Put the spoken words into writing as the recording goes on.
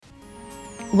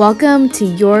Welcome to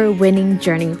Your Winning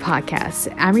Journey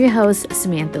podcast. I'm your host,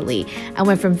 Samantha Lee. I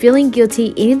went from feeling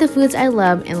guilty eating the foods I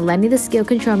love and letting the scale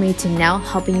control me to now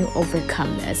helping you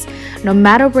overcome this. No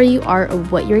matter where you are or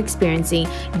what you're experiencing,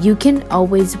 you can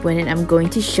always win, and I'm going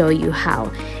to show you how.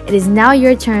 It is now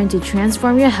your turn to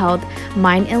transform your health,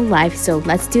 mind, and life, so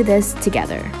let's do this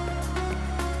together.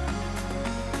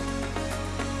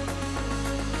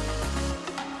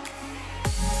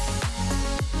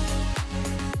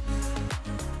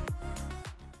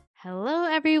 Hello,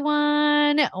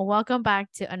 everyone. Welcome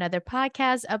back to another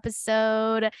podcast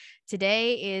episode.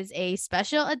 Today is a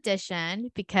special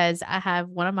edition because I have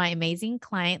one of my amazing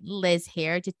client, Liz,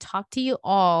 here to talk to you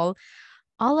all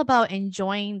about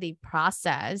enjoying the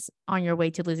process on your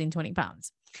way to losing 20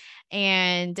 pounds.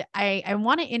 And I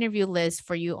want to interview Liz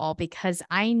for you all because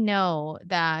I know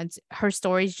that her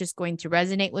story is just going to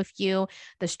resonate with you,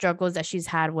 the struggles that she's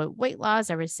had with weight loss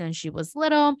ever since she was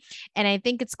little. And I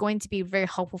think it's going to be very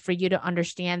helpful for you to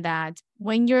understand that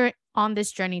when you're on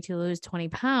this journey to lose 20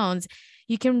 pounds,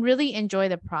 you can really enjoy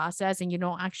the process and you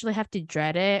don't actually have to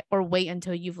dread it or wait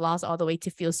until you've lost all the weight to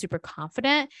feel super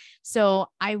confident. So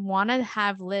I want to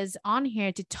have Liz on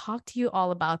here to talk to you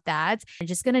all about that. We're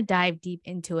just going to dive deep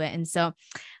into it. And so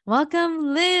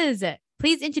welcome, Liz.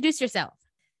 Please introduce yourself.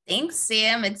 Thanks,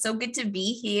 Sam. It's so good to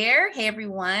be here. Hey,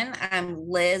 everyone. I'm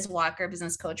Liz Walker,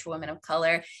 business coach for women of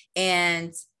color.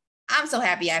 And I'm so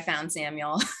happy I found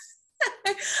Samuel.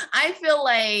 I feel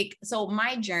like, so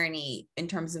my journey in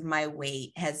terms of my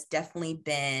weight has definitely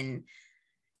been,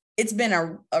 it's been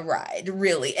a ride,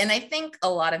 really. And I think a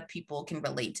lot of people can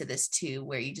relate to this too,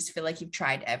 where you just feel like you've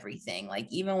tried everything. Like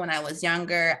even when I was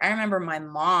younger, I remember my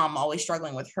mom always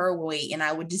struggling with her weight, and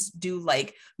I would just do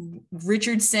like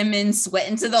Richard Simmons, Sweat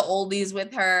into the Oldies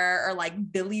with her, or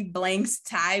like Billy Blank's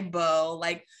Tae Bo.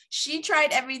 Like she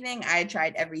tried everything, I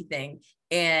tried everything.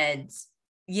 And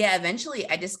yeah, eventually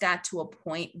I just got to a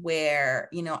point where,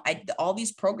 all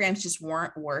these programs just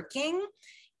weren't working,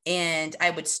 and I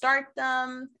would start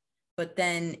them, but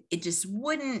then it just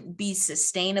wouldn't be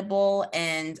sustainable.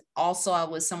 And also I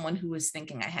was someone who was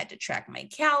thinking I had to track my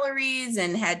calories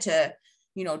and had to,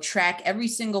 track every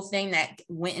single thing that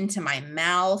went into my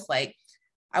mouth. Like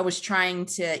I was trying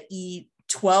to eat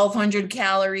 1,200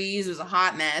 calories. It was a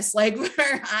hot mess. Like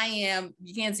where I am,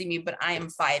 you can't see me, but I am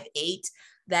 5'8".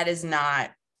 That is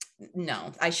not,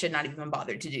 no, I should not even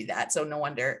bother to do that. So no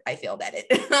wonder I failed at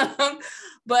it.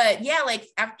 But yeah, like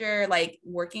after like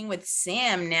working with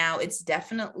Sam now, it's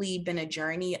definitely been a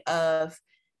journey of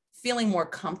feeling more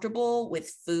comfortable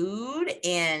with food,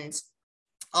 and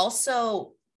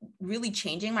also really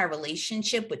changing my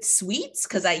relationship with sweets.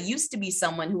 Cause I used to be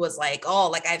someone who was like, oh,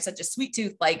 like I have such a sweet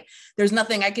tooth, like there's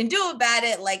nothing I can do about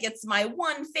it. Like it's my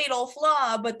one fatal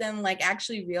flaw. But then like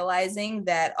actually realizing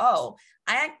that, oh,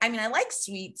 I mean, I like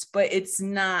sweets, but it's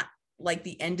not like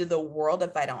the end of the world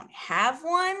if I don't have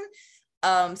one.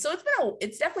 So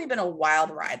it's definitely been a wild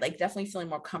ride, like definitely feeling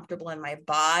more comfortable in my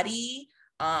body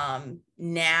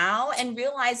now, and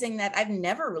realizing that I've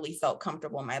never really felt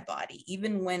comfortable in my body.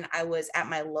 Even when I was at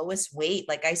my lowest weight,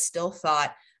 like I still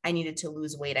thought I needed to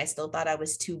lose weight. I still thought I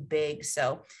was too big.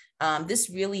 So this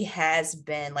really has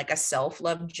been like a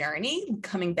self-love journey,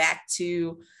 coming back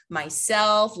to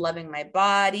myself, loving my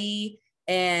body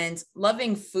and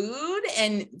loving food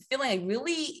and feeling like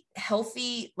really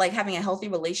healthy, like having a healthy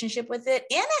relationship with it,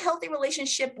 and a healthy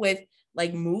relationship with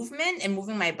like movement and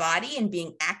moving my body and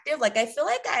being active. Like I feel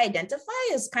like I identify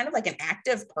as kind of like an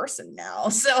active person now.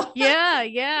 So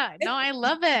Yeah. No, I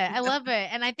love it. I love it.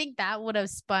 And I think that would have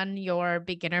spun your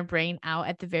beginner brain out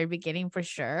at the very beginning for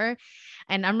sure.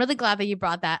 And I'm really glad that you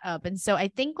brought that up. And so I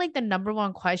think like the number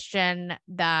one question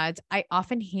that I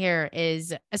often hear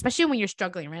is, especially when you're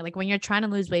struggling, right? Like when you're trying to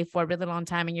lose weight for a really long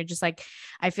time and you're just like,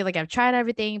 I feel like I've tried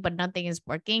everything, but nothing is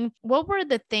working. What were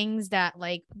the things that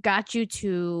like got you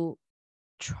to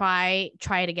try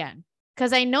it again?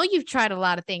 Because I know you've tried a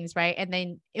lot of things, right? And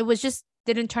then it was just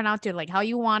didn't turn out to like how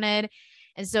you wanted.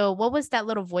 And so what was that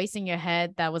little voice in your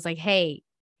head that was like, hey,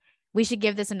 we should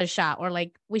give this a shot, or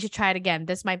like we should try it again,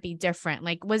 this might be different?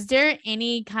 Like was there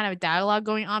any kind of dialogue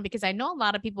going on? Because I know a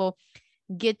lot of people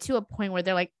get to a point where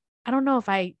they're like, I don't know if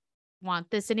I want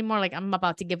this anymore, like I'm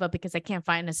about to give up because I can't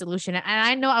find a solution. And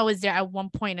I know I was there at one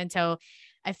point until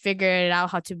I figured out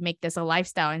how to make this a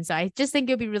lifestyle. And so I just think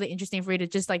it'd be really interesting for you to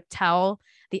just like tell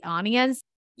the audience.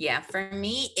 yeah, for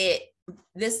me,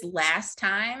 this last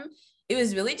time, it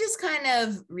was really just kind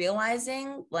of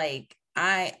realizing like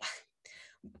I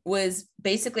was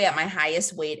basically at my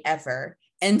highest weight ever.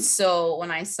 And so when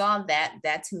I saw that,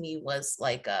 that to me was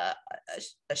like a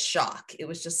shock. It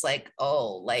was just like,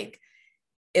 oh, like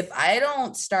if I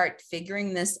don't start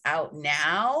figuring this out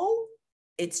now,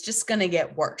 it's just going to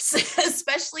get worse,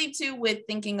 especially too with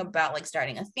thinking about like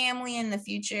starting a family in the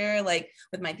future, like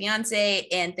with my fiance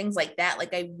and things like that.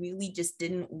 Like I really just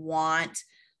didn't want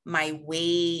my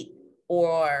weight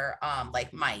or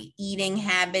like my eating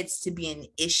habits to be an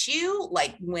issue,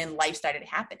 like when life started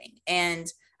happening. And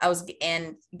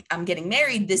I'm getting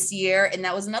married this year. And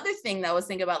that was another thing that I was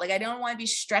thinking about. Like, I don't want to be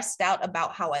stressed out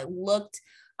about how I looked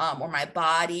or my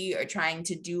body, or trying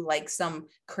to do like some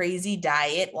crazy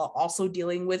diet while also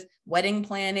dealing with wedding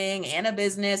planning and a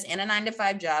business and a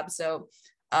 9-to-5 job. So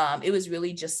it was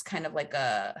really just kind of like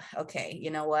okay, you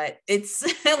know what? It's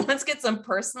let's get some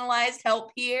personalized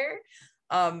help here.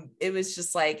 It was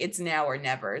just like, it's now or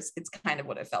never. It's kind of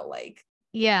what it felt like.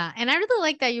 Yeah. And I really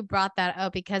like that you brought that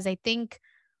up, because I think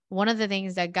one of the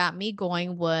things that got me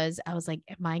going was I was like,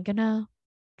 am I going to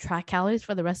track calories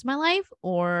for the rest of my life,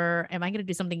 or am I going to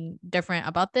do something different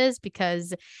about this?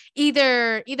 Because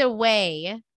either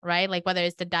way, right? Like whether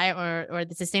it's the diet or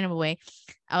the sustainable way,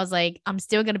 I was like, I'm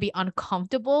still going to be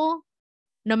uncomfortable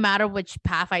no matter which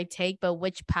path I take, but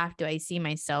which path do I see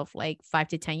myself like 5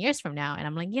 to 10 years from now? And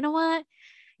I'm like, you know what?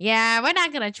 Yeah, we're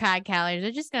not going to track calories.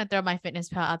 We're just going to throw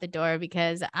MyFitnessPal out the door,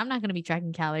 because I'm not going to be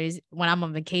tracking calories when I'm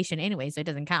on vacation anyway. So it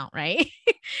doesn't count. Right.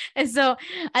 And so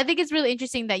I think it's really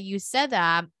interesting that you said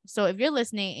that. So if you're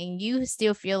listening and you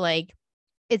still feel like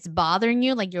it's bothering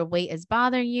you, like your weight is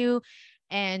bothering you,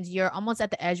 and you're almost at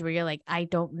the edge where you're like, I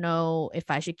don't know if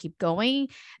I should keep going,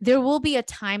 there will be a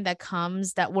time that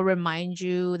comes that will remind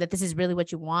you that this is really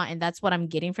what you want. And that's what I'm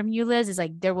getting from you, Liz, is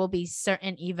like, there will be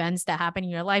certain events that happen in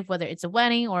your life, whether it's a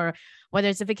wedding or whether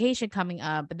it's a vacation coming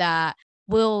up, that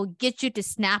will get you to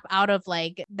snap out of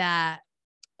like that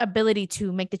ability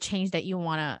to make the change that you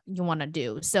want to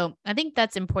do. So I think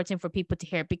that's important for people to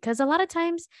hear, because a lot of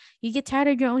times you get tired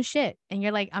of your own shit and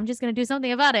you're like, I'm just going to do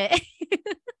something about it.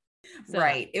 So.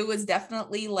 Right. It was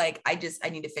definitely like, I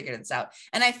need to figure this out.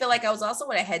 And I feel like I was also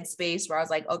in a headspace where I was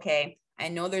like, okay, I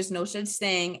know there's no such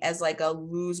thing as like a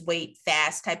lose weight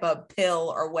fast type of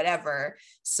pill or whatever.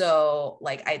 So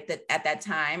like at that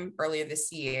time earlier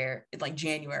this year, in like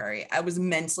January, I was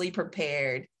mentally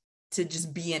prepared to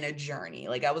just be in a journey.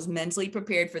 Like I was mentally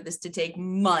prepared for this to take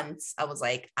months. I was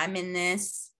like, I'm in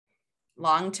this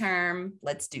long term.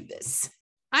 Let's do this.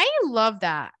 I love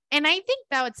that. And I think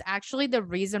that's actually the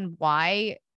reason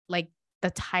why, like,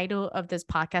 the title of this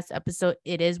podcast episode,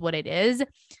 it is what it is,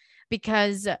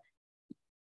 because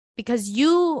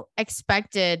you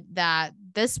expected that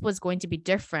this was going to be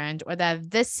different, or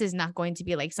that this is not going to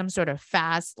be like some sort of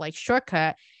fast, like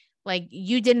shortcut. Like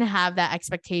you didn't have that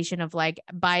expectation of like,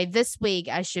 by this week,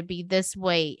 I should be this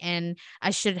weight and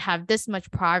I should have this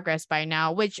much progress by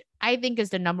now, which I think is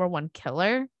the number one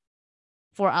killer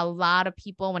for a lot of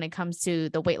people when it comes to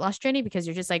the weight loss journey, because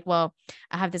you're just like, well,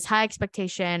 I have this high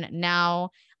expectation now,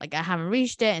 like I haven't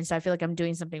reached it. And so I feel like I'm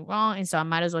doing something wrong. And so I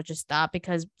might as well just stop,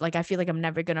 because like, I feel like I'm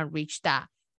never going to reach that.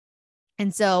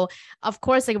 And so of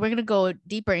course, like we're going to go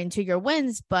deeper into your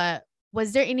wins, but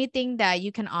was there anything that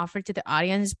you can offer to the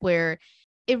audience where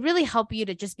it really helped you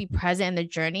to just be present in the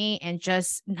journey and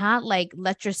just not like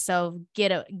let yourself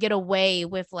get away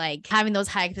with like having those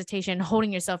high expectations,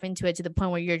 holding yourself into it to the point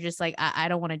where you're just like, I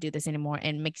don't want to do this anymore,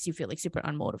 and makes you feel like super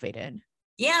unmotivated?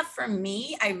 Yeah, for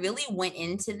me, I really went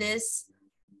into this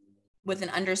with an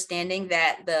understanding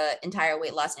that the entire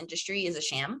weight loss industry is a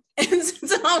sham. And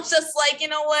so I was just like, you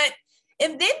know what?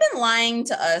 If they've been lying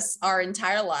to us our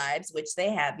entire lives, which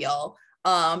they have, y'all,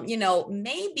 you know,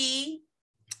 maybe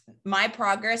my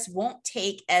progress won't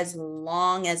take as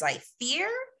long as I fear,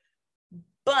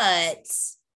 but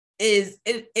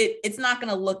it's not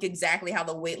going to look exactly how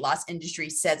the weight loss industry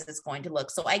says it's going to look.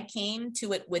 So I came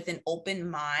to it with an open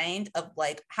mind of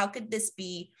like, how could this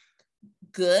be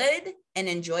good and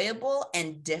enjoyable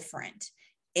and different?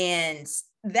 And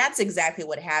that's exactly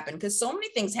what happened, because so many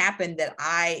things happened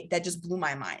that just blew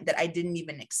my mind, that I didn't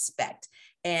even expect.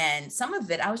 And some of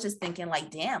it, I was just thinking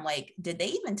like, damn, like, did they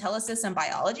even tell us this in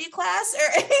biology class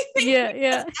or anything?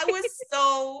 Yeah. I was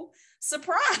so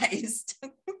surprised.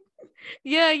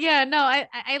 Yeah. No,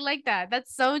 I like that.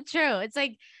 That's so true. It's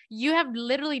like you have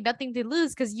literally nothing to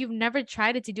lose because you've never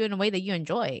tried it to do it in a way that you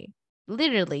enjoy.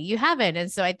 Literally, you haven't.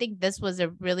 And so I think this was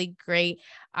a really great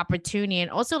opportunity, and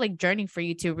also like journey for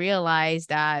you to realize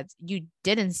that you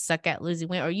didn't suck at losing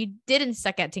weight, or you didn't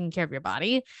suck at taking care of your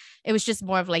body. It was just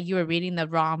more of like you were reading the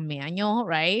wrong manual,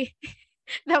 right?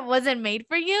 That wasn't made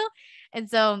for you. And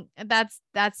so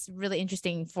that's really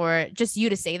interesting for just you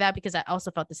to say that, because I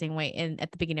also felt the same way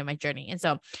at the beginning of my journey. And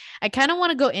so I kind of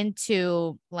want to go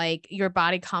into like your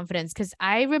body confidence, because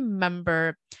I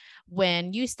remember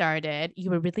when you started, you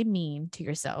were really mean to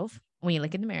yourself when you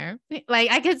look in the mirror.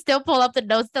 Like I can still pull up the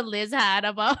notes that Liz had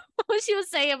about what she was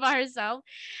saying about herself.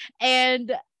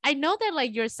 And I know that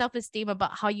like your self-esteem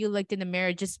about how you looked in the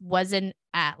mirror just wasn't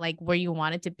at like where you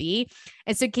wanted to be.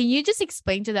 And so can you just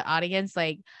explain to the audience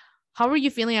like how were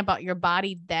you feeling about your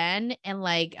body then, and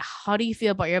like how do you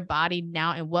feel about your body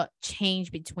now, and what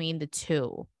changed between the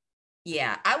two?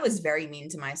 Yeah, I was very mean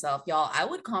to myself, y'all. I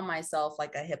would call myself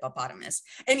like a hippopotamus.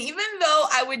 And even though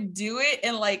I would do it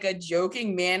in like a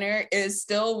joking manner, it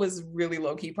still was really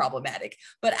low key problematic.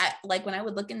 But I like when I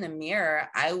would look in the mirror,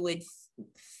 I would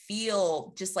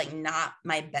feel just like not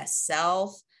my best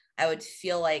self. I would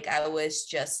feel like I was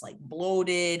just like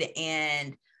bloated,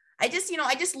 and I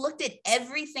just looked at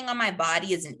everything on my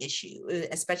body as an issue,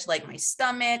 especially like my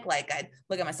stomach. Like I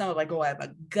look at my stomach, like, oh, I have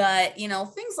a gut,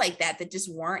 things like that that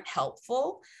just weren't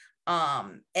helpful.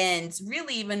 And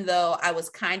really, even though I was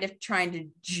kind of trying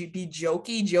to be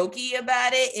jokey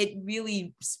about it, it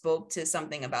really spoke to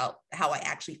something about how I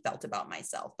actually felt about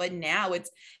myself. But now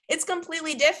it's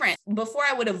completely different. Before,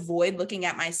 I would avoid looking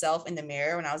at myself in the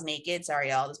mirror when I was naked. Sorry,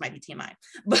 y'all, this might be TMI.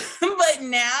 But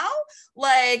now,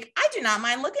 like, I do not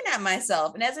mind looking at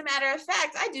myself. And as a matter of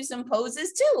fact, I do some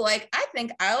poses too. Like, I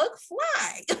think I look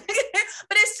fly.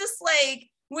 But it's just like,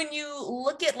 when you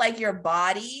look at like your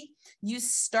body, you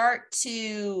start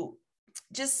to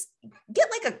just get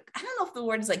like I don't know if the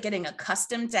word is like getting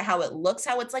accustomed to how it looks,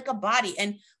 how it's like a body.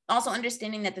 And also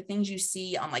understanding that the things you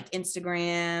see on like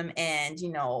Instagram and,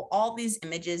 all these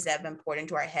images that have been poured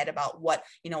into our head about what,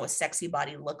 a sexy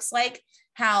body looks like,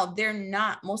 how they're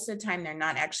not, most of the time, they're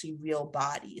not actually real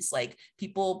bodies. Like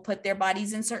people put their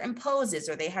bodies in certain poses,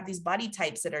 or they have these body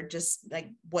types that are just like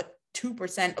what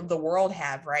 2% of the world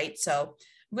have, right? So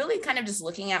really kind of just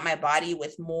looking at my body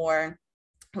with more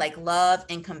like love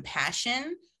and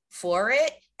compassion for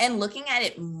it, and looking at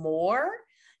it more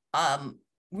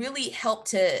really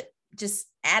helped to just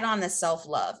add on the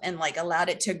self-love and like allowed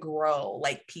it to grow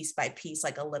like piece by piece,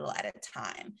 like a little at a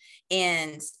time.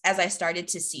 And as I started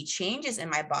to see changes in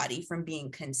my body from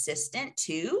being consistent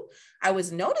too, I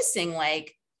was noticing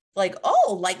like,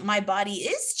 oh, like my body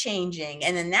is changing.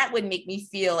 And then that would make me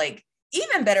feel like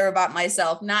even better about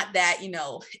myself. Not that,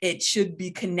 it should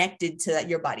be connected to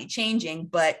your body changing,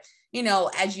 but,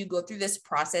 as you go through this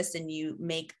process and you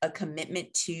make a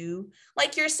commitment to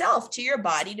like yourself, to your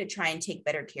body, to try and take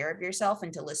better care of yourself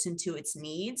and to listen to its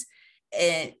needs,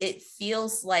 and it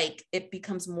feels like it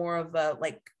becomes more of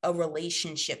a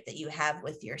relationship that you have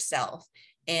with yourself.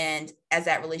 And as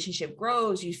that relationship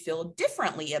grows, you feel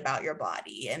differently about your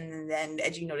body. And then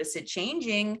as you notice it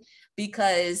changing,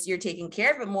 because you're taking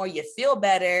care of it more, you feel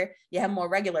better, you have more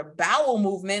regular bowel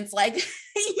movements, like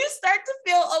you start to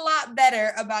feel a lot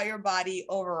better about your body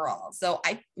overall. So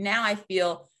I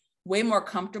feel way more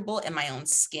comfortable in my own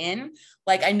skin.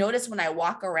 Like I notice when I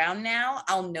walk around now,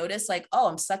 I'll notice like, oh,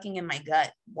 I'm sucking in my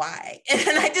gut. Why?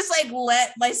 And I just like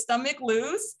let my stomach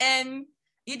loose, and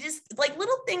you just like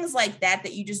little things like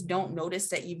that you just don't notice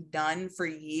that you've done for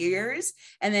years.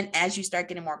 And then as you start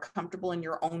getting more comfortable in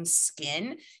your own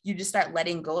skin, you just start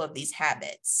letting go of these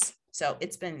habits. So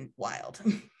it's been wild.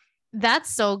 That's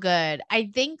so good.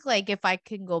 I think like if I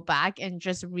can go back and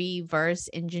just reverse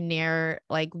engineer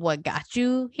like what got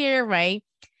you here, right?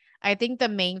 I think the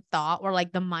main thought or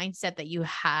like the mindset that you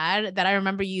had, that I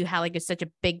remember you had like such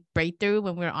a big breakthrough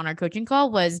when we were on our coaching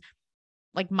call, was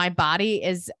like my body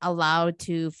is allowed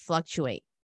to fluctuate.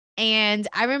 And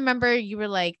I remember you were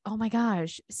like, oh my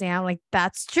gosh, Sam, like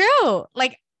that's true.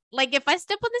 Like if I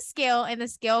step on the scale and the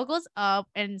scale goes up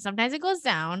and sometimes it goes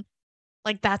down,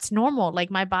 like that's normal.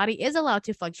 Like my body is allowed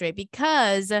to fluctuate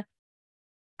because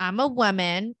I'm a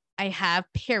woman. I have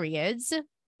periods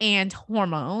and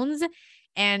hormones,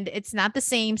 and it's not the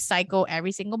same cycle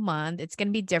every single month. It's going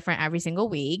to be different every single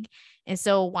week. And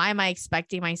so why am I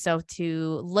expecting myself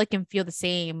to look and feel the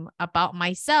same about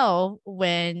myself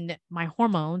when my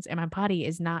hormones and my body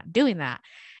is not doing that?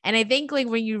 And I think like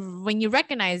when you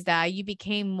recognize that, you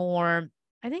became more,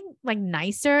 I think, like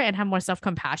nicer and have more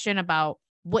self-compassion about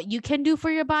what you can do for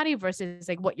your body versus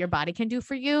like what your body can do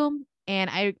for you. And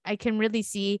I can really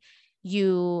see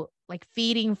you like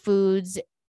feeding foods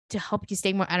to help you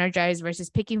stay more energized versus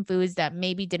picking foods that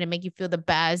maybe didn't make you feel the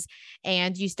best.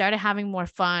 And you started having more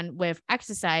fun with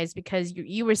exercise because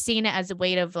you were seeing it as a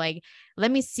way of like,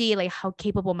 let me see like how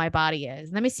capable my body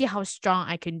is. Let me see how strong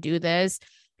I can do this.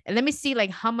 And let me see like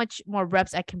how much more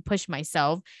reps I can push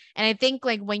myself. And I think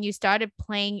like when you started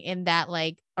playing in that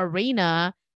like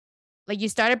arena, like you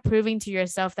started proving to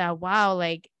yourself that, wow,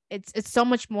 like it's so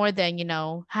much more than,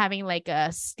 having like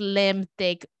a slim,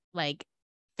 thick, like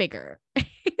figure.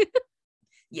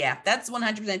 Yeah, that's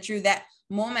 100% true. That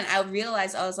moment I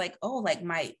realized, I was like, oh,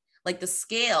 like the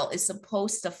scale is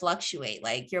supposed to fluctuate.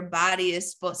 Like your body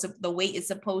is supposed to, the weight is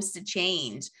supposed to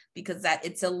change because that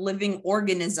it's a living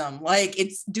organism. Like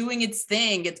it's doing its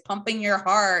thing. It's pumping your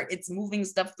heart. It's moving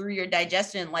stuff through your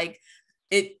digestion. Like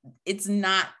it's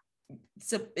not,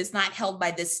 so it's not held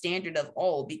by this standard of,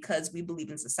 oh, because we believe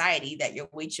in society that your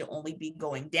weight should only be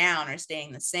going down or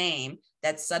staying the same,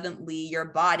 that suddenly your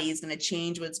body is going to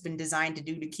change what it's been designed to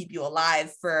do to keep you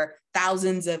alive for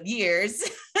thousands of years.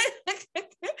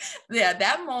 Yeah,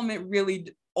 that moment really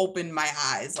opened my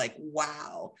eyes. Like,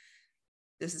 wow,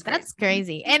 this is crazy. That's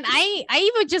crazy. And I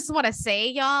even just want to say,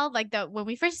 y'all, like when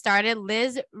we first started,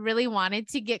 Liz really wanted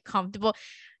to get comfortable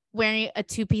wearing a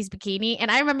two-piece bikini.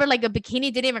 And I remember like a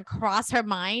bikini didn't even cross her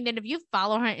mind. And if you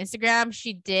follow her on Instagram,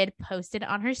 she did post it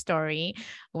on her story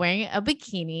wearing a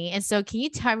bikini. And so can you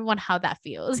tell everyone how that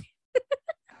feels?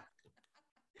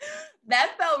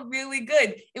 That felt really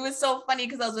good. It was so funny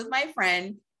because I was with my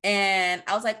friend and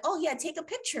I was like, oh yeah, take a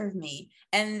picture of me.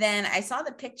 And then I saw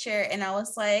the picture and I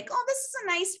was like, oh, this is a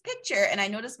nice picture. And I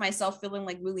noticed myself feeling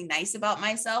like really nice about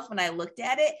myself when I looked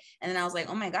at it. And then I was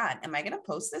like, oh my God, am I going to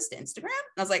post this to Instagram?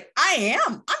 And I was like,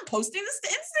 I'm posting this to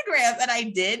Instagram. And I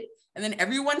did. And then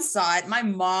everyone saw it. My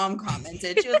mom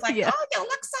commented. She was like, oh, you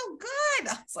look so good.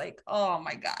 I was like, oh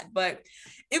my God. But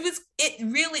it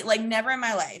really, like, never in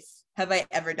my life have I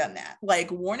ever done that? Like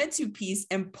worn a two-piece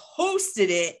and posted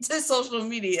it to social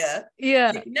media.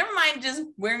 Yeah. Like, never mind just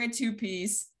wearing a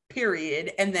two-piece,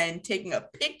 period, and then taking a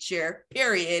picture,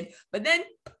 period, but then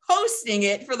posting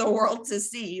it for the world to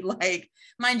see. Like,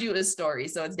 mind you, it was a story,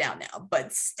 so it's down now,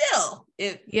 but still,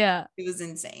 it was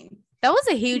insane. That was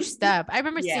a huge step. I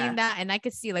remember seeing that and I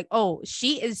could see like, oh,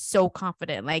 she is so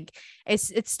confident. Like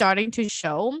it's starting to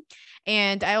show.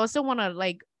 And I also want to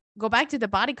like go back to the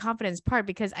body confidence part,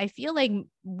 because I feel like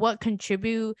what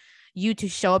contribute you to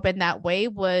show up in that way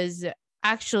was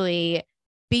actually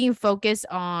being focused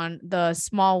on the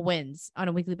small wins on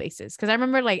a weekly basis. Cause I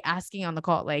remember like asking on the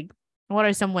call, like, what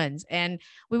are some wins? And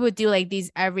we would do like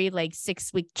these every like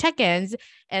 6-week check-ins,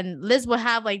 and Liz would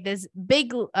have like this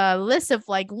big list of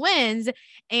like wins.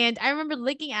 And I remember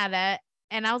looking at it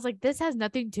and I was like, this has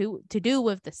nothing to do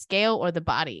with the scale or the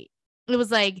body. It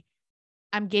was like,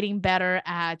 I'm getting better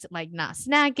at like not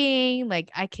snacking. Like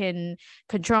I can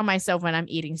control myself when I'm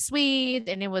eating sweets.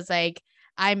 And it was like,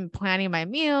 I'm planning my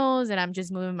meals and I'm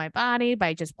just moving my body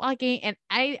by just walking. And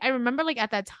I remember like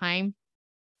at that time,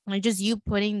 like just you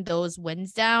putting those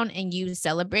wins down and you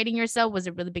celebrating yourself was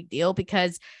a really big deal,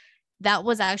 because that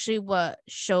was actually what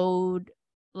showed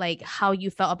like how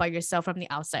you felt about yourself from the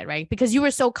outside, right? Because you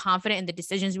were so confident in the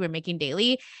decisions you were making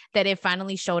daily that it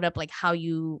finally showed up like how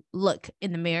you look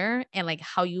in the mirror and like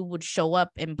how you would show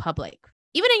up in public,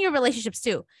 even in your relationships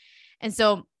too. And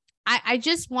so I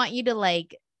just want you to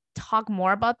like talk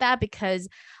more about that, because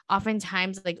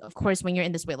oftentimes, like, of course, when you're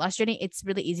in this weight loss journey, it's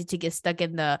really easy to get stuck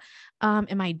in the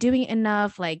am I doing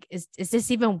enough? Like, is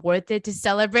this even worth it to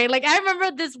celebrate? Like, I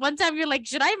remember this one time you're like,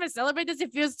 should I even celebrate this?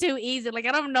 It feels too easy. Like,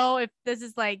 I don't know if this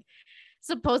is like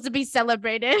supposed to be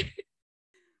celebrated.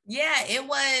 Yeah, it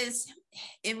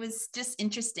was just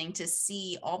interesting to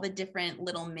see all the different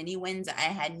little mini wins I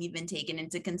hadn't even taken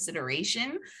into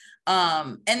consideration.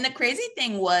 And the crazy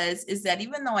thing is that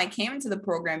even though I came into the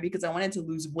program because I wanted to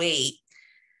lose weight,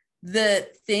 the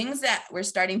things that were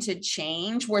starting to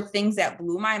change were things that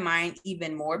blew my mind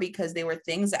even more, because they were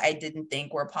things that I didn't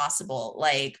think were possible.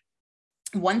 Like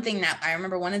one thing that I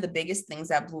remember, one of the biggest things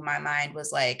that blew my mind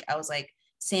was like, I was like,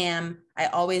 Sam, I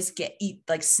always eat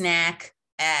like snack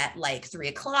at like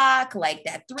 3:00, like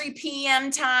that 3 p.m.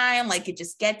 time, like it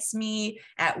just gets me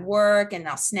at work and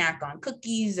I'll snack on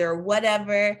cookies or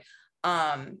whatever.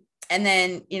 And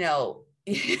then,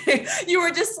 you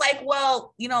were just like,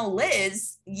 well,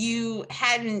 Liz, you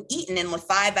hadn't eaten in like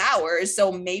 5 hours.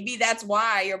 So maybe that's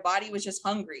why your body was just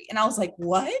hungry. And I was like,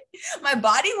 what? My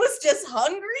body was just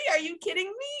hungry? Are you kidding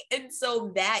me? And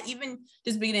so that, even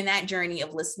just beginning that journey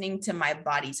of listening to my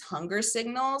body's hunger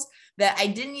signals that I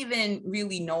didn't even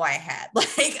really know I had. Like,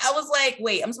 I was like,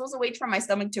 wait, I'm supposed to wait for my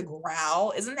stomach to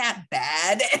growl. Isn't that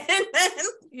bad? And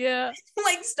then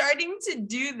like starting to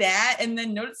do that and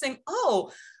then noticing,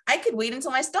 oh, I could wait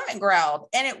until my stomach growled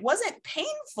and it wasn't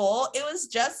painful. It was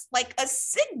just like a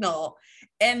signal.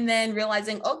 And then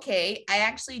realizing, okay, I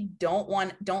actually don't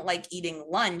like eating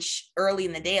lunch early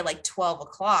in the day at like 12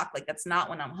 o'clock. Like that's not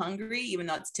when I'm hungry, even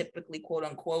though it's typically quote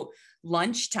unquote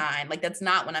lunchtime. Like that's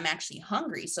not when I'm actually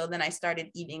hungry. So then I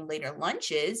started eating later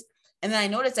lunches. And then I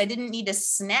noticed I didn't need a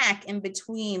snack in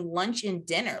between lunch and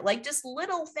dinner, like just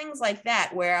little things like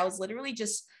that, where I was literally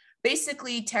just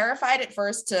basically terrified at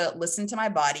first to listen to my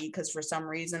body because for some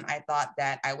reason I thought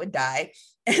that I would die.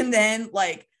 And then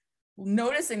like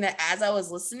noticing that as I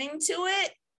was listening to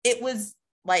it, it was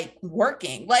like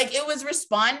working, like it was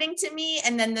responding to me.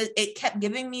 And then it kept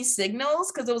giving me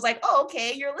signals because it was like, oh,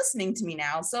 okay, you're listening to me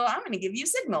now. So I'm going to give you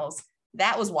signals.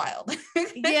 That was wild.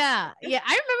 Yeah. Yeah.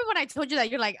 I remember when I told you that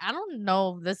you're like, I don't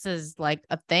know if this is like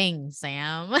a thing,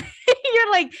 Sam.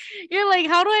 you're like,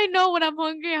 how do I know when I'm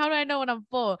hungry? How do I know when I'm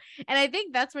full? And I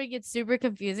think that's where it gets super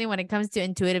confusing when it comes to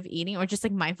intuitive eating or just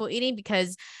like mindful eating,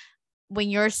 because when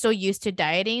you're so used to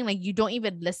dieting, like you don't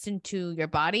even listen to your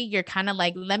body. You're kind of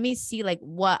like, let me see like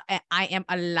what I am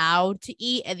allowed to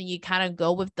eat. And then you kind of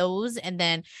go with those. And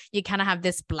then you kind of have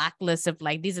this blacklist of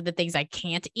like, these are the things I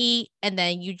can't eat. And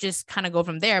then you just kind of go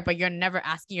from there, but you're never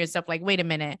asking yourself like, wait a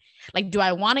minute, like, do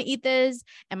I want to eat this?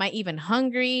 Am I even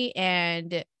hungry?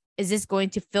 And is this going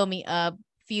to fill me up a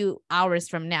few hours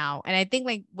from now? And I think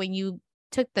like when you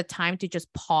took the time to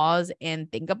just pause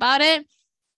and think about it,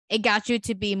 it got you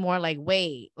to be more like,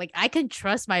 wait, like I can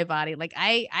trust my body. Like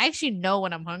I actually know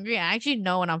when I'm hungry. I actually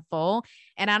know when I'm full,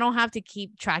 and I don't have to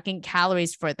keep tracking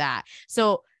calories for that.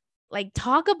 So like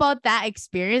talk about that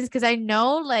experience. Cause I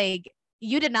know like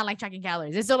you did not like tracking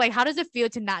calories. And so like, how does it feel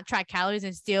to not track calories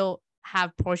and still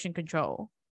have portion control?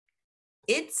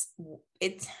 it's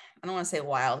I don't want to say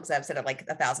wild because I've said it like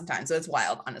 1,000 times. So it's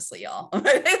wild, honestly, y'all.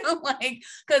 Like,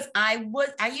 because I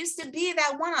used to be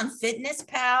that one on Fitness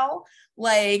Pal,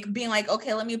 like being like,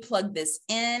 okay, let me plug this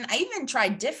in. I even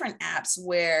tried different apps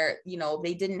where, you know,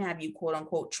 they didn't have you quote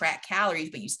unquote track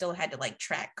calories, but you still had to like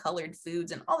track colored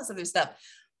foods and all this other stuff.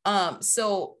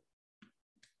 So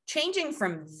changing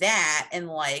from that and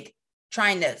like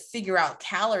trying to figure out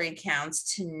calorie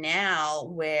counts to now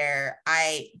where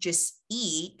I just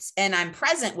eat and I'm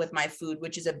present with my food,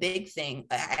 which is a big thing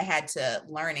I had to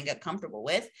learn and get comfortable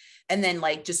with. And then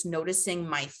like just noticing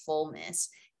my fullness.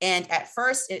 And at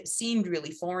first it seemed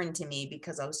really foreign to me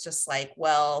because I was just like,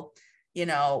 well, you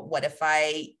know, what if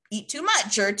I eat too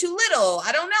much or too little?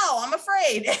 I don't know. I'm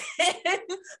afraid.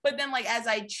 But then like, as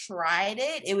I tried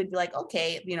it, it would be like,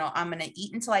 okay, you know, I'm going to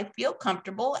eat until I feel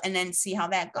comfortable and then see how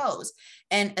that goes.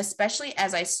 And especially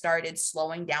as I started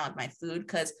slowing down with my food,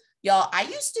 because y'all, I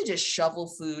used to just shovel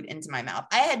food into my mouth.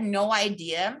 I had no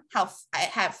idea how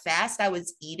fast I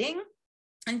was eating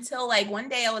until like one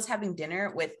day I was having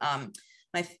dinner with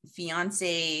my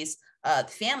fiance's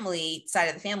family side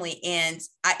of the family, and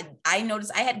I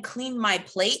noticed I had cleaned my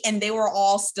plate and they were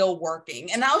all still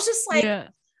working, and I was just like, yeah.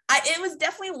 It was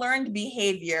definitely learned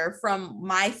behavior from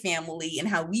my family and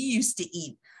how we used to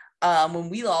eat when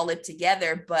we all lived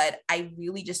together. But I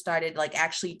really just started like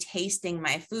actually tasting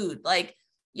my food. Like,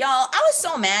 y'all, I was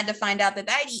so mad to find out that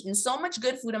I'd eaten so much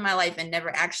good food in my life and never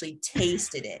actually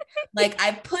tasted it. Like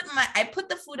I put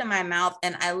the food in my mouth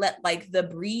and I let like the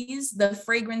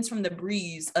fragrance from the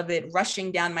breeze of it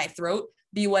rushing down my throat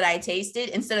be what I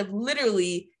tasted instead of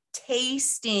literally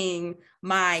tasting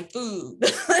my food.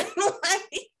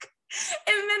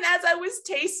 And then as I was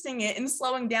tasting it and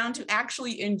slowing down to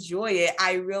actually enjoy it,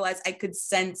 I realized I could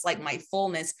sense like my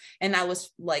fullness and I was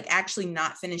like actually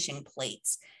not finishing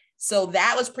plates. So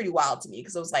that was pretty wild to me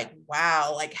because I was like,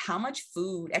 wow, like how much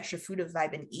extra food have I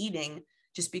been eating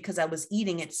just because I was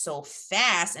eating it so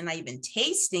fast and not even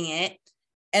tasting it.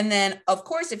 And then, of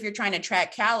course, if you're trying to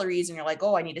track calories and you're like,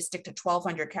 oh, I need to stick to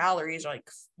 1,200 calories or like,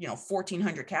 you know,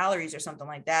 1,400 calories or something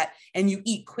like that, and you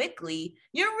eat quickly,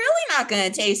 you're really not going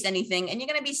to taste anything and you're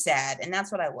going to be sad. And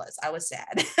that's what I was. I was sad.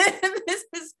 This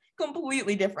is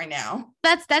completely different now.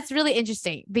 That's really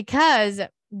interesting because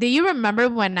do you remember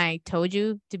when I told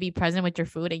you to be present with your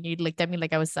food and you looked at me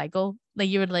like I was psycho? Like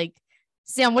you were like,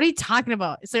 Sam, what are you talking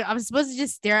about? So I'm supposed to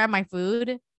just stare at my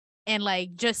food and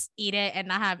like just eat it and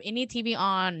not have any TV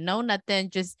on, no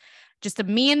nothing, just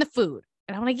me and the food.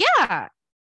 And I'm like, yeah.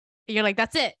 And you're like,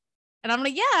 that's it. And I'm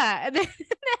like, yeah. And then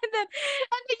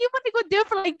you want to go do it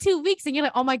for like 2 weeks. And you're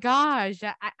like, oh my gosh,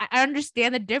 I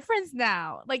understand the difference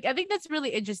now. Like, I think that's really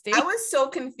interesting. I was so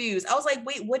confused. I was like,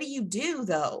 wait, what do you do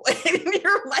though? And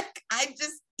you're like, I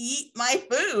just eat my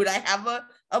food. I have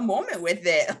a moment with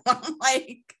it. I'm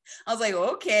like, I was like,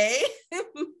 okay.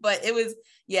 But it was,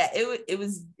 yeah,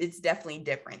 it's definitely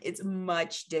different. It's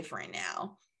much different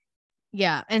now.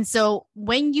 Yeah. And so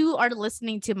when you are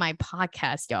listening to my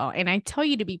podcast, y'all, and I tell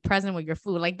you to be present with your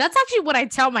food, like that's actually what I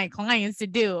tell my clients to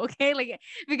do. Okay. Like,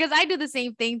 because I do the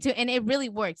same thing too. And it really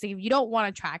works. Like if you don't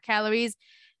want to track calories,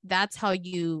 that's how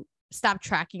you stop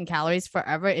tracking calories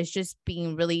forever. It's just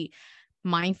being really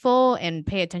mindful and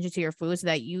pay attention to your food so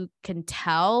that you can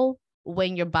tell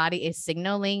when your body is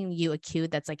signaling you a cue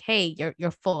that's like, hey,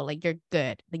 you're full, like you're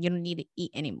good, like you don't need to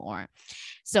eat anymore.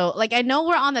 So like, I know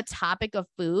we're on the topic of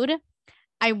food.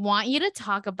 I want you to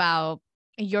talk about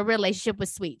your relationship with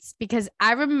sweets, because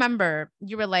I remember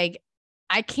you were like,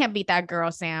 I can't beat that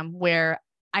girl, Sam, where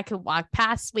I could walk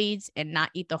past sweets and not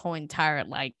eat the whole entire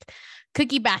like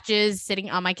cookie batches sitting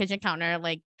on my kitchen counter.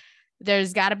 Like,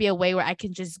 there's got to be a way where I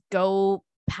can just go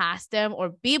past them or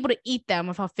be able to eat them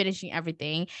without finishing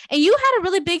everything. And you had a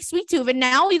really big sweet tooth, and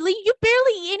now you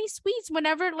barely eat any sweets.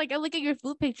 Whenever like I look at your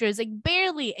food pictures, like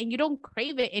barely, and you don't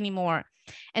crave it anymore.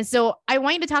 And so I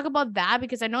want you to talk about that,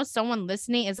 because I know someone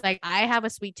listening is like, I have a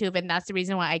sweet tooth and that's the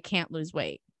reason why I can't lose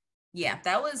weight. Yeah,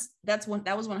 that was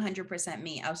 100%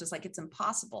 me. I was just like, it's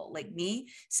impossible. Like, me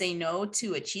say no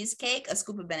to a cheesecake, a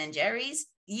scoop of Ben and Jerry's.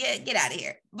 Yeah, get out of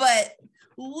here. But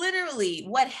literally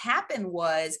what happened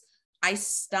was I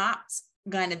stopped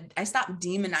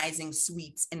demonizing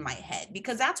sweets in my head,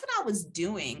 because that's what I was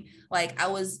doing. Like, I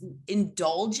was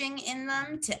indulging in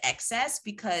them to excess,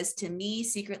 because to me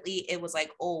secretly it was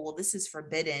like, oh, well, this is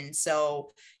forbidden.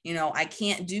 So, I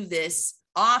can't do this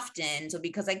often. So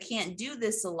because I can't do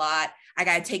this a lot, I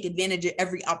got to take advantage of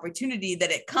every opportunity that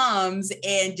it comes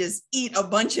and just eat a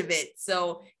bunch of it.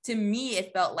 So to me,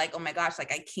 it felt like, oh my gosh,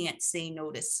 like I can't say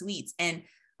no to sweets. And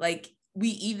like, we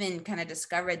even kind of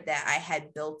discovered that I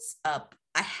had built up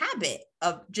a habit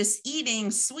of just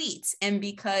eating sweets. And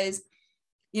because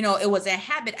it was a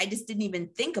habit, I just didn't even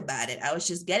think about it. I was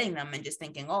just getting them and just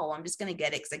thinking, oh, I'm just going to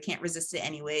get it because I can't resist it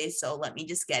anyway. So let me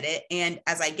just get it. And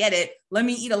as I get it, let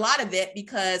me eat a lot of it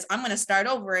because I'm going to start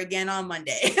over again on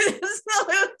Monday. So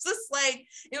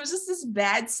it was just this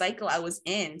bad cycle I was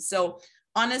in. So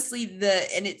honestly,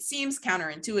 and it seems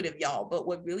counterintuitive, y'all, but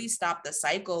what really stopped the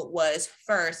cycle was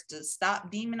first to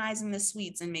stop demonizing the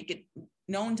sweets and make it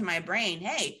known to my brain,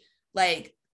 hey,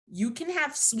 like, you can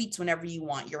have sweets whenever you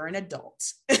want. You're an adult.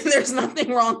 There's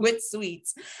nothing wrong with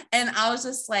sweets. And I was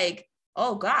just like,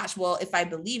 oh gosh, well, if I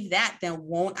believe that, then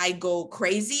won't I go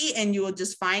crazy? And you will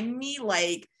just find me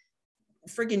like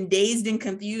freaking dazed and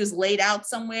confused, laid out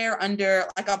somewhere under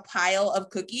like a pile of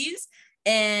cookies.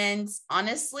 And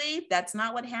honestly, that's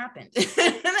not what happened.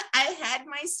 I had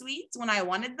my sweets when I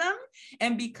wanted them.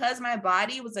 And because my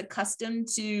body was accustomed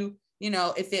to,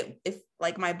 if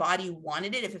like my body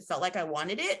wanted it, if it felt like I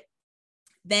wanted it,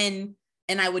 then,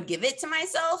 and I would give it to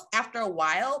myself, after a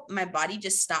while, my body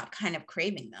just stopped kind of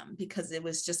craving them, because it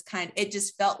was just it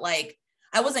just felt like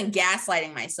I wasn't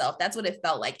gaslighting myself. That's what it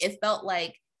felt like. It felt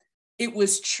like it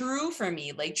was true for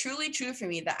me, like truly true for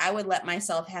me, that I would let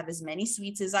myself have as many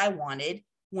sweets as I wanted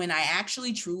when I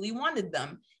actually truly wanted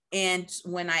them. And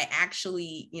when I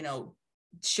actually,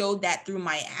 showed that through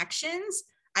my actions,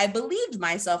 I believed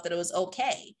myself that it was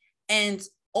okay. And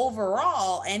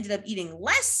overall, I ended up eating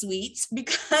less sweets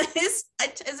because,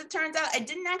 as it turns out, I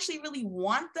didn't actually really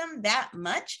want them that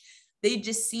much. They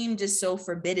just seemed just so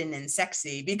forbidden and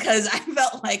sexy because I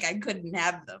felt like I couldn't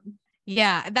have them.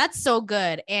 Yeah, that's so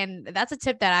good. And that's a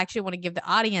tip that I actually want to give the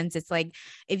audience. It's like,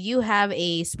 if you have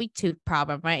a sweet tooth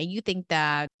problem, right, and you think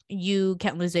that you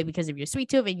can't lose weight because of your sweet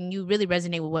tooth, and you really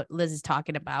resonate with what Liz is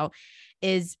talking about,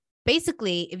 is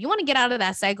basically, if you want to get out of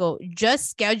that cycle, just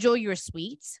schedule your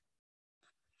sweets.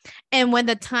 And when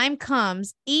the time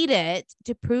comes, eat it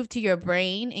to prove to your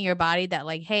brain and your body that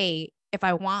like, hey, if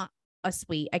I want a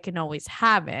sweet, I can always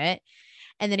have it.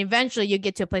 And then eventually you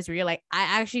get to a place where you're like,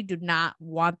 I actually do not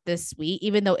want this sweet,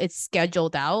 even though it's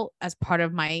scheduled out as part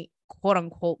of my quote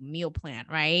unquote meal plan.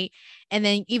 Right. And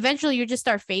then eventually you just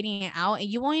start fading it out and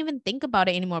you won't even think about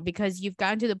it anymore, because you've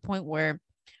gotten to the point where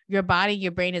your body,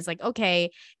 your brain is like,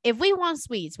 okay, if we want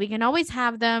sweets, we can always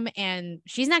have them, and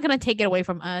she's not going to take it away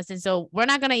from us. And so we're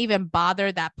not going to even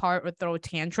bother that part or throw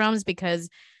tantrums, because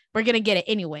we're going to get it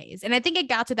anyways. And I think it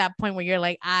got to that point where you're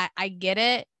like, I get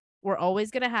it. We're always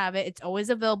going to have it. It's always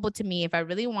available to me. If I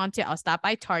really want it, I'll stop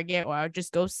by Target, or I'll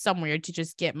just go somewhere to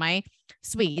just get my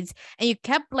sweets. And you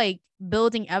kept like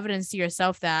building evidence to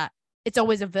yourself that it's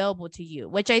always available to you,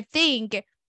 which I think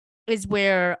is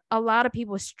where a lot of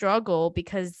people struggle,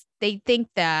 because they think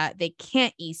that they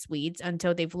can't eat sweets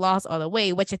until they've lost all the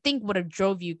weight, which I think would have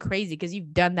drove you crazy, because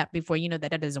you've done that before. You know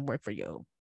that doesn't work for you.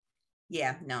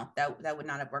 Yeah, no, that would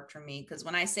not have worked for me, because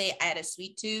when I say I had a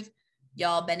sweet tooth,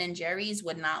 y'all, Ben and Jerry's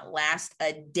would not last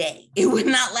a day. It would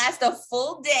not last a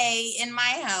full day in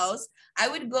my house. I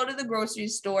would go to the grocery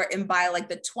store and buy like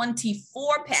the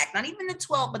 24 pack, not even the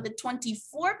 12, but the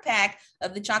 24 pack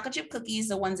of the chocolate chip cookies,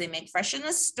 the ones they make fresh in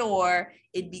the store.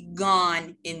 It'd be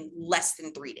gone in less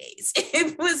than 3 days.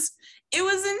 It was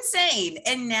insane.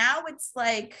 And now it's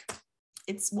like,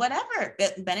 it's whatever.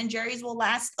 Ben and Jerry's will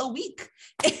last a week.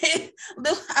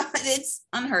 It's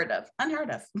unheard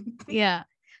of. Yeah.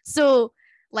 So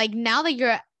like now that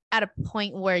you're at a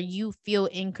point where you feel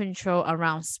in control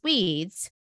around sweets,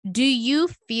 do you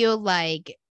feel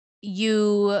like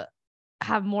you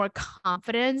have more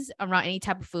confidence around any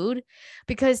type of food?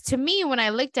 Because to me, when I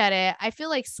looked at it, I feel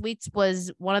like sweets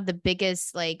was one of the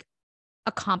biggest like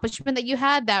accomplishment that you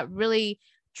had that really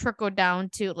trickled down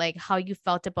to like how you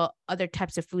felt about other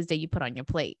types of foods that you put on your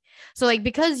plate. So like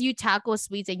because you tackle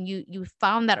sweets and you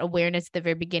found that awareness at the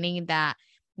very beginning that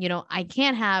I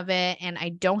can't have it and I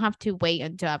don't have to wait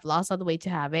until I've lost all the weight to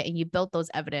have it, and you built those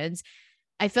evidence,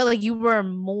 I feel like you were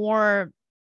more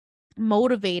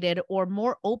motivated or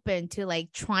more open to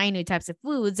like trying new types of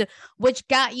foods, which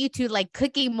got you to like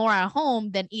cooking more at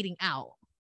home than eating out.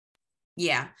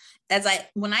 Yeah.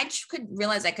 When I could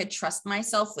realize I could trust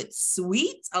myself with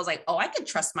sweets, I was like, oh, I could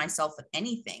trust myself with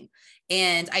anything.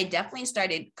 And I definitely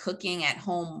started cooking at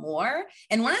home more.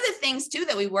 And one of the things too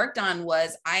that we worked on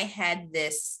was I had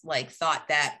this like thought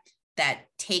that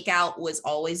takeout was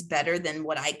always better than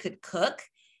what I could cook.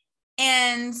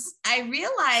 And I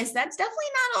realized that's definitely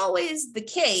not always the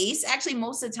case. Actually,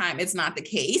 most of the time it's not the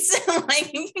case.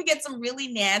 Like you can get some really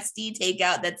nasty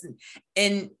takeout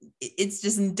and it's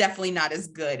just definitely not as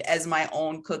good as my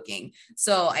own cooking.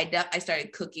 So I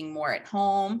started cooking more at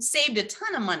home, saved a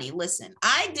ton of money. Listen,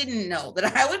 I didn't know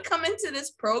that I would come into this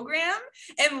program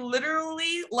and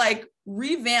literally like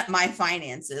revamp my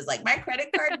finances. Like my credit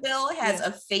card bill has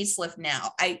a facelift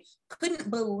now. I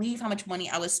couldn't believe how much money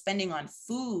I was spending on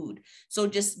food. So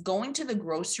just going to the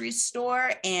grocery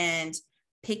store and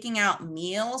picking out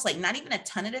meals, like not even a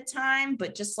ton at a time,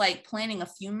 but just like planning a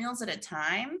few meals at a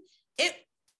time.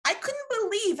 I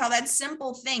couldn't believe how that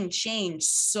simple thing changed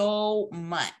so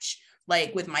much,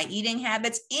 like with my eating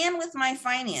habits and with my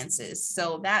finances.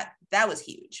 So that was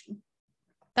huge.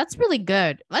 That's really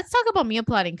good. Let's talk about meal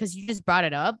planning because you just brought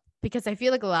it up. Because I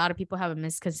feel like a lot of people have a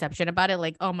misconception about it.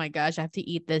 Like, oh my gosh, I have to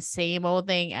eat the same old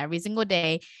thing every single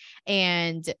day.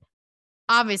 And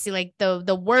obviously like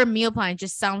the word meal plan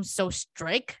just sounds so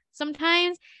strict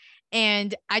sometimes.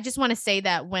 And I just want to say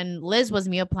that when Liz was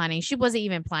meal planning, she wasn't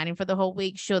even planning for the whole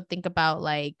week. She'll think about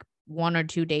like 1 or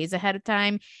 2 days ahead of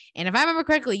time. And if I remember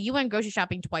correctly, you went grocery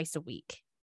shopping twice a week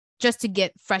just to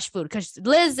get fresh food, because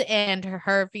Liz and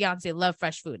her fiance love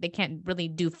fresh food. They can't really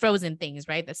do frozen things,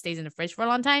 right? That stays in the fridge for a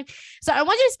long time. So I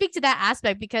want you to speak to that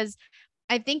aspect, because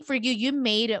I think for you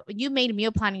made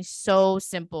meal planning so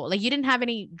simple. Like you didn't have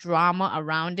any drama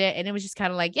around it. And it was just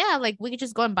kind of like, yeah, like we could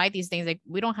just go and buy these things. Like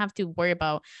we don't have to worry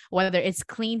about whether it's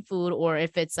clean food or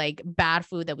if it's like bad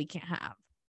food that we can't have.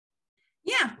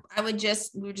 Yeah, we would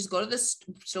just go to the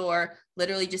store,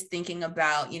 literally just thinking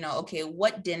about, okay,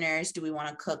 what dinners do we want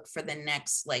to cook for the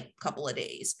next like couple of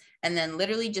days? And then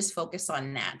literally just focus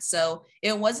on that. So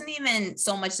it wasn't even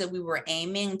so much that we were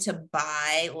aiming to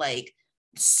buy like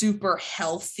super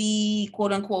healthy,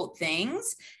 quote unquote,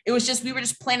 things. It was just, we were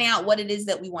just planning out what it is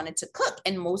that we wanted to cook.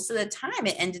 And most of the time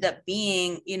it ended up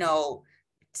being,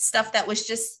 stuff that was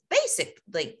just basic,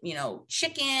 like,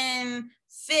 chicken,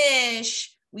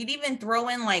 fish. We'd even throw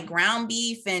in like ground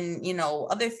beef and,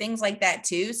 other things like that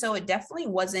too. So it definitely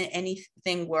wasn't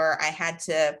anything where I had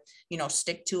to,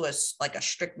 stick to a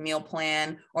strict meal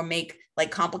plan or make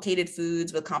like complicated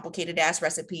foods with complicated ass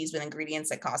recipes with ingredients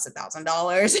that cost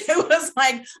 $1,000. It was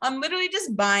like, I'm literally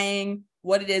just buying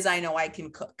what it is I know I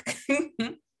can cook.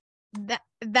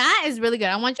 That is really good.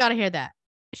 I want y'all to hear that.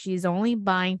 She's only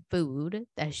buying food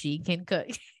that she can cook.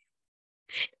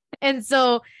 And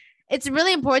so it's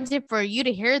really important for you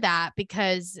to hear that,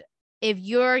 because if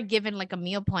you're given like a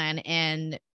meal plan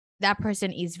and that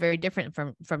person eats very different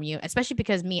from you, especially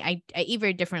because I eat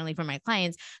very differently from my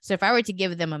clients. So if I were to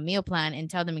give them a meal plan and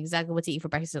tell them exactly what to eat for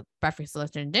breakfast,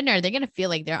 lunch, and dinner, they're going to feel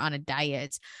like they're on a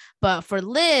diet. But for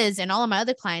Liz and all of my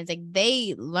other clients, like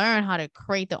they learn how to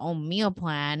create their own meal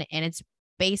plan, and it's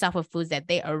based off of foods that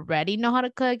they already know how to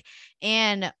cook.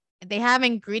 And they have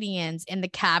ingredients in the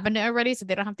cabinet already, so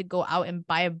they don't have to go out and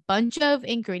buy a bunch of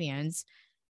ingredients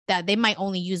that they might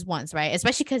only use once, right?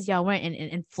 Especially because y'all we're in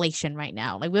inflation right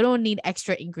now. Like we don't need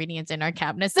extra ingredients in our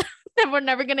cabinets that we're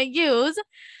never gonna use.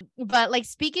 But like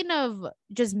speaking of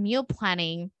just meal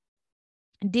planning,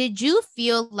 did you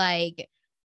feel like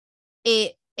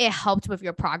it helped with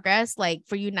your progress, like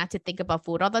for you not to think about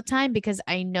food all the time? Because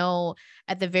I know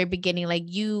at the very beginning, like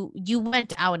you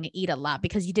went out and eat a lot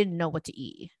because you didn't know what to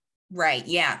eat. Right.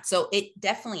 Yeah. So it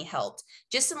definitely helped,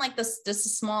 just in like the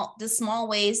small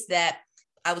ways that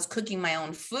I was cooking my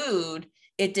own food.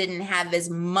 it didn't have as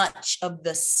much of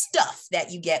the stuff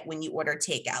that you get when you order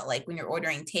takeout. Like when you're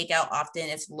ordering takeout, often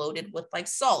it's loaded with like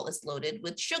salt, it's loaded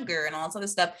with sugar and all this other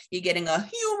stuff. You're getting a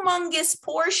humongous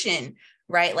portion,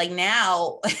 right? Like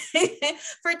now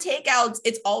for takeouts,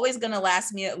 it's always going to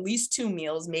last me at least 2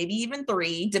 meals, maybe even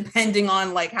 3, depending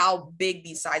on like how big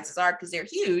these sizes are, because they're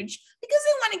huge, because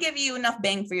they want to give you enough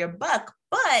bang for your buck.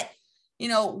 But, you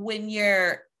know, when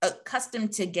you're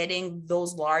accustomed to getting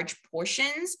those large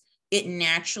portions, it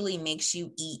naturally makes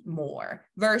you eat more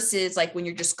versus like when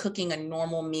you're just cooking a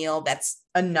normal meal that's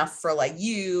enough for like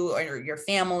you or your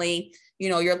family, you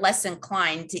know, you're less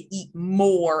inclined to eat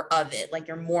more of it. Like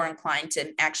you're more inclined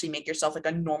to actually make yourself like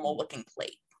a normal looking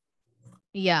plate.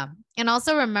 Yeah. And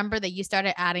also remember that you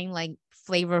started adding like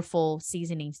flavorful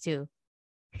seasonings too.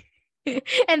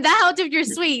 And that helped with your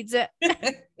sweets.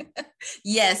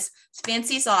 Yes,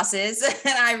 fancy sauces.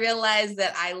 And I realized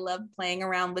that I love playing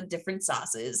around with different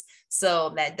sauces.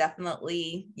 So that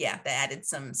definitely, that added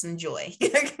some joy.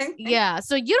 Yeah.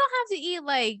 So you don't have to eat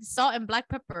like salt and black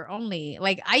pepper only.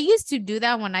 Like I used to do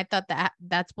that when I thought that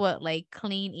that's what like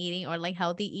clean eating or like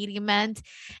healthy eating meant.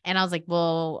 And I was like,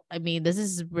 well, I mean, this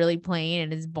is really plain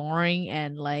and it's boring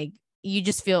and like you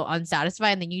just feel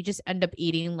unsatisfied and then you just end up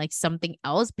eating like something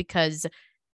else because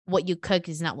what you cook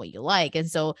is not what you like. And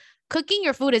so cooking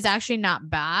your food is actually not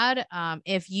bad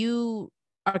if you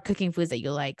are cooking foods that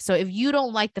you like. So if you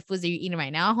don't like the foods that you're eating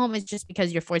right now at home, it's just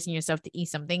because you're forcing yourself to eat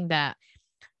something that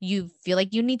you feel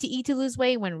like you need to eat to lose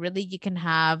weight, when really you can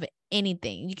have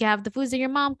anything. You can have the foods that your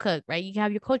mom cooked, right? You can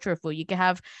have your cultural food. You can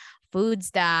have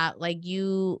foods that like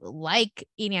you like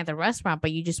eating at the restaurant,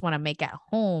 but you just want to make at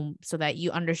home so that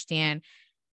you understand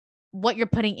what you're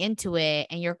putting into it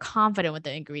and you're confident with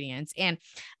the ingredients. And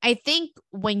I think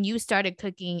when you started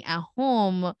cooking at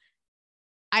home,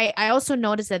 I also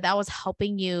noticed that was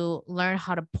helping you learn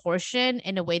how to portion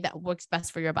in a way that works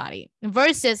best for your body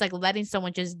versus like letting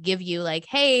someone just give you like,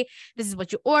 hey, this is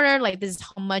what you order. Like, this is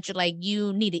how much like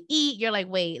you need to eat. You're like,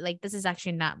 wait, like this is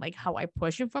actually not like how I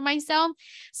portion for myself.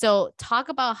 So talk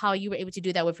about how you were able to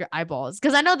do that with your eyeballs.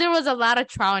 Cause I know there was a lot of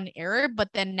trial and error,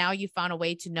 but then now you found a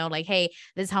way to know like, hey,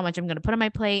 this is how much I'm going to put on my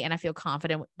plate. And I feel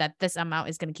confident that this amount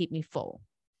is going to keep me full.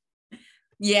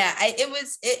 Yeah, a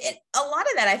lot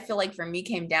of that I feel like for me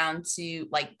came down to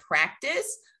like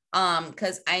practice.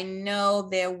 Because I know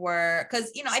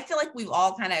because you know, I feel like we've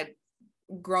all kind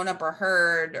of grown up or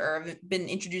heard or been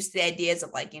introduced to the ideas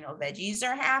of like, you know, veggies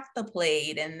are half the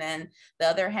plate and then the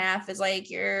other half is like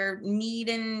your meat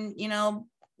and, you know,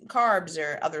 carbs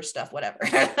or other stuff, whatever.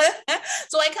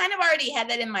 So I kind of already had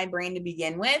that in my brain to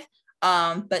begin with.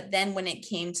 But then when it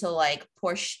came to like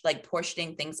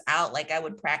portioning things out, like I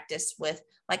would practice with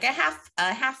like a half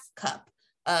cup,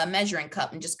 measuring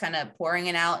cup and just kind of pouring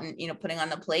it out and, you know, putting on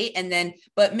the plate and then,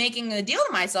 but making a deal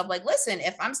to myself, like, listen,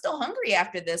 if I'm still hungry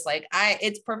after this, like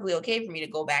it's perfectly okay for me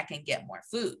to go back and get more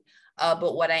food.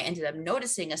 But what I ended up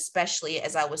noticing, especially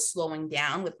as I was slowing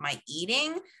down with my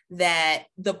eating, that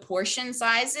the portion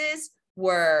sizes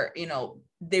were, you know,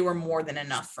 they were more than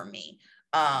enough for me.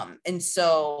 And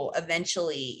so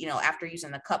eventually, you know, after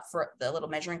using the little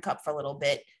measuring cup for a little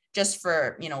bit, just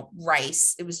for, you know,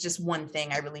 rice, it was just one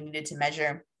thing I really needed to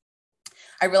measure.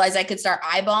 I realized I could start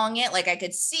eyeballing it. Like I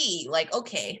could see like,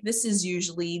 okay, this is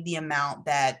usually the amount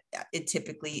that it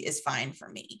typically is fine for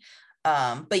me.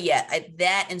 But yeah,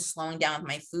 that and slowing down with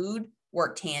my food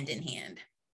worked hand in hand.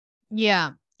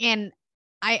 Yeah. And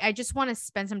I just want to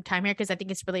spend some time here because I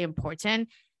think it's really important.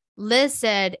 Liz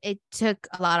said it took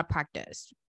a lot of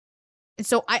practice. And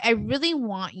so I really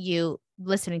want you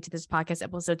listening to this podcast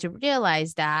episode to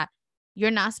realize that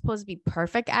you're not supposed to be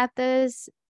perfect at this.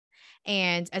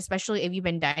 And especially if you've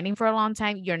been dieting for a long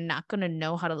time, you're not going to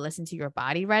know how to listen to your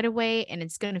body right away. And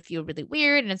it's going to feel really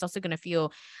weird. And it's also going to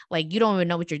feel like you don't even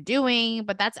know what you're doing.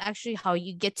 But that's actually how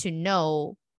you get to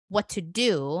know what to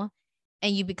do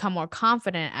and you become more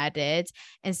confident at it.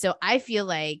 And so I feel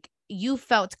like you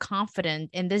felt confident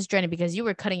in this journey because you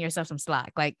were cutting yourself some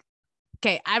slack. Like,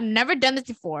 okay, I've never done this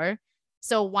before.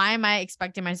 So why am I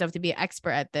expecting myself to be an expert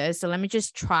at this? So let me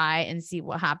just try and see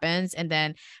what happens. And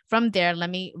then from there, let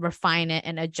me refine it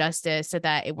and adjust it so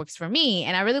that it works for me.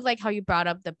 And I really like how you brought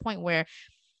up the point where,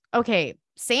 okay,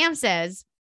 Sam says,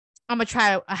 I'm going to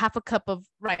try a half a cup of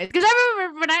rice. Because I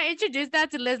remember when I introduced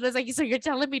that to Liz, like, so you're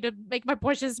telling me to make my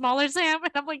portion smaller, Sam?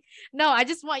 And I'm like, no, I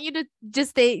just want you to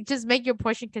just make your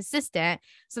portion consistent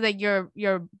so that your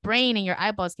brain and your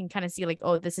eyeballs can kind of see like,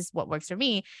 oh, this is what works for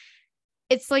me.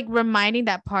 It's like reminding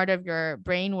that part of your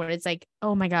brain where it's like,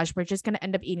 oh my gosh, we're just going to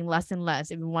end up eating less and less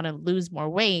if we want to lose more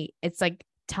weight. It's like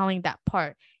telling that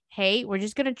part, hey, we're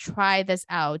just going to try this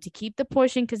out to keep the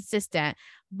portion consistent,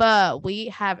 but we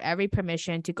have every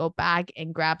permission to go back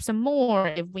and grab some more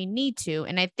if we need to.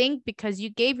 And I think because you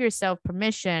gave yourself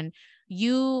permission,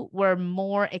 you were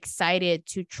more excited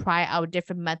to try out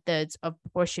different methods of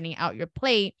portioning out your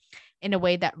plate in a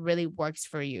way that really works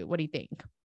for you. What do you think?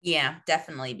 Yeah,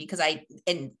 definitely. Because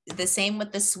and the same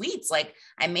with the sweets. Like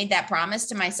I made that promise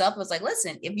to myself. I was like,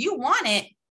 listen, if you want it,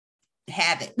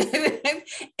 have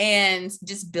it. And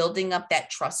just building up that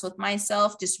trust with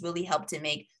myself just really helped to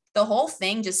make the whole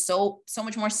thing just so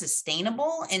much more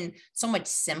sustainable and so much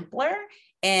simpler.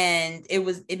 And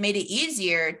it made it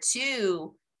easier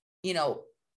to, you know,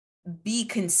 be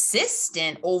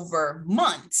consistent over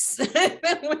months,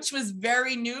 which was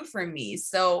very new for me.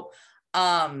 So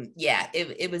yeah,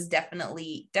 it was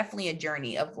definitely a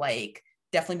journey of like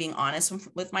definitely being honest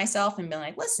with myself and being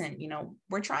like, listen, you know,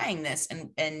 we're trying this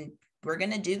and we're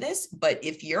going to do this, but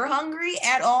if you're hungry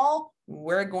at all,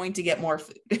 we're going to get more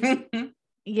food.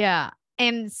 Yeah.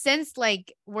 And since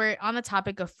like we're on the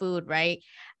topic of food, right?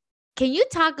 Can you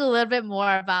talk a little bit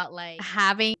more about like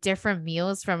having different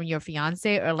meals from your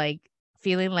fiance or like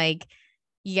feeling like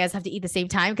you guys have to eat the same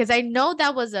time? Because I know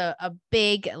that was a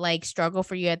big like struggle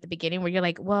for you at the beginning where you're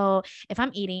like, well, if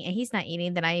I'm eating and he's not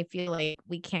eating, then I feel like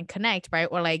we can't connect, right?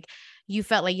 Or like you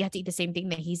felt like you have to eat the same thing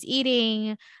that he's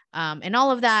eating, and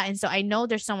all of that. And so I know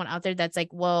there's someone out there that's like,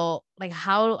 well, like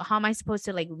how am I supposed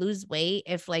to like lose weight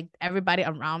if like everybody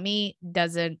around me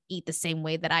doesn't eat the same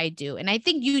way that I do? And I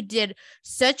think you did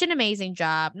such an amazing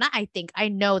job. Not I think, I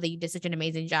know that you did such an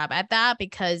amazing job at that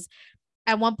because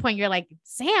at one point you're like,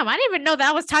 Sam, I didn't even know that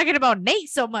I was talking about Nate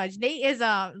so much. Nate is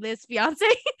Liz's fiance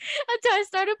until I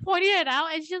started pointing it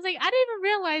out. And she was like, I didn't even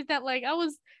realize that like I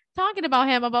was talking about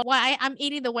him, about why I'm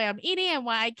eating the way I'm eating and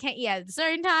why I can't eat at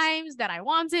certain times that I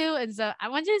want to. And so I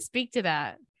want you to speak to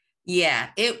that. Yeah,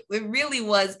 it really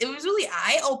was. It was really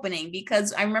eye-opening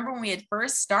because I remember when we had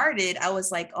first started, I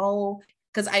was like, oh,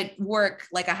 because I work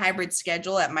like a hybrid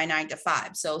schedule at my 9 to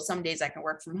 5. So some days I can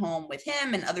work from home with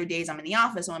him and other days I'm in the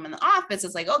office. When I'm in the office,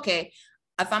 it's like, okay,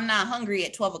 if I'm not hungry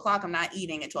at 12 o'clock, I'm not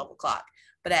eating at 12 o'clock.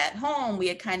 But at home, we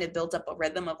had kind of built up a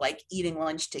rhythm of like eating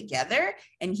lunch together,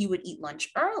 and he would eat lunch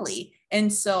early.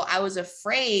 And so I was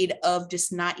afraid of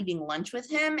just not eating lunch with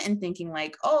him and thinking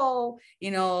like, oh,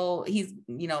 he's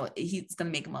going to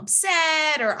make him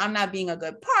upset, or I'm not being a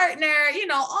good partner,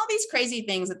 all these crazy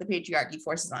things that the patriarchy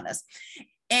forces on us.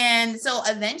 And so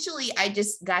eventually I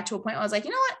just got to a point where I was like,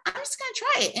 you know what, I'm just going to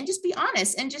try it and just be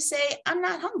honest and just say, I'm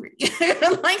not hungry. Like,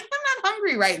 I'm not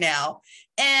hungry right now.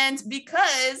 And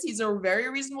because he's a very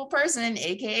reasonable person,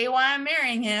 AKA why I'm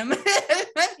marrying him,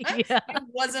 Yeah. it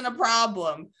wasn't a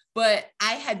problem. But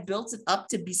I had built it up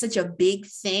to be such a big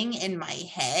thing in my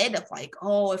head of like,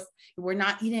 oh, if we're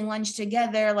not eating lunch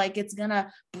together, like it's going to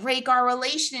break our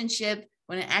relationship.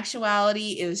 When in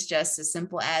actuality, it was just as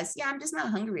simple as, yeah, I'm just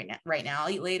not hungry right now. I'll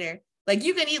eat later. Like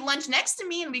you can eat lunch next to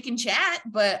me and we can chat,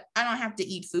 but I don't have to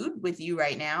eat food with you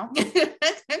right now.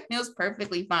 It was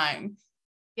perfectly fine.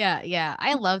 Yeah. Yeah.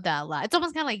 I love that a lot. It's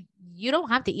almost kind of like you don't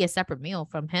have to eat a separate meal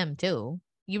from him too.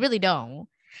 You really don't.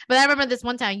 But I remember this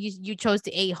one time you chose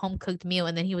to eat home cooked meal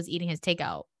and then he was eating his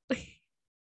takeout.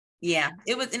 Yeah,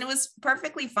 it was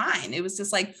perfectly fine. It was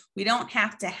just like, we don't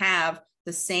have to have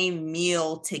the same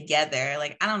meal together.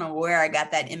 Like, I don't know where I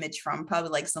got that image from, probably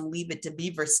like some Leave It to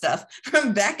Beaver stuff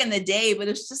from back in the day, but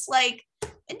it's just like,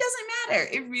 it doesn't matter.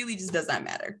 It really just does not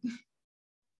matter.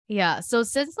 Yeah. So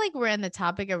since like we're in the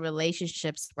topic of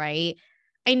relationships, right?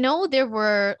 I know there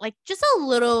were like just a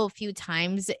little few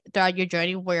times throughout your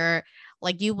journey where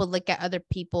like you would look at other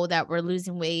people that were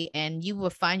losing weight and you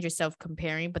would find yourself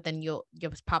comparing, but then you'll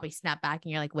probably snap back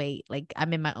and you're like, wait, like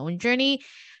I'm in my own journey.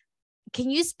 Can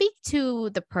you speak to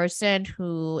the person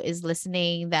who is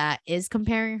listening that is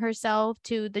comparing herself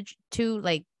to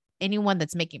like anyone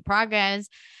that's making progress,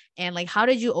 and like how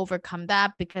did you overcome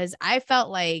that? Because I felt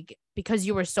like because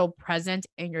you were so present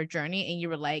in your journey and you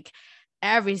were like,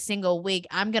 every single week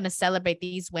I'm going to celebrate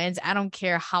these wins, I don't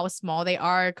care how small they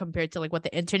are compared to like what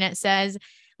the internet says,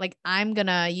 like I'm going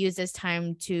to use this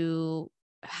time to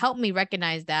help me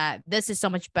recognize that this is so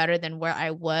much better than where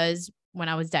I was when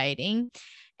I was dieting.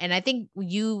 And I think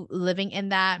you living in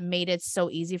that made it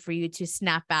so easy for you to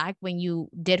snap back when you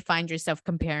did find yourself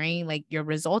comparing like your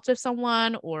results of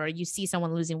someone, or you see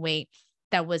someone losing weight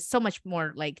that was so much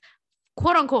more like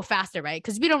quote unquote faster, right?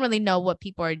 Because we don't really know what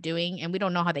people are doing and we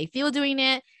don't know how they feel doing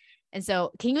it. And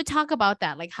so can you talk about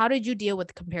that? Like, how did you deal with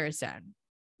the comparison?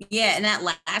 Yeah, and that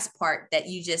last part that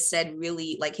you just said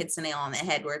really like hits the nail on the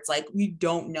head, where it's like, we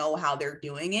don't know how they're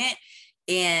doing it.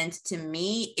 And to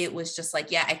me, it was just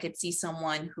like, yeah, I could see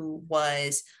someone who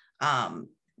was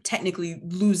technically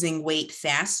losing weight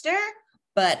faster,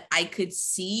 but I could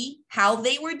see how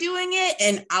they were doing it.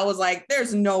 And I was like,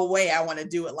 there's no way I want to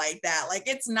do it like that. Like,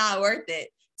 it's not worth it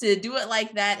to do it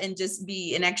like that and just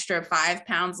be an extra 5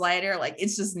 pounds lighter. Like,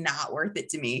 it's just not worth it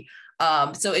to me.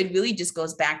 So it really just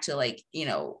goes back to like, you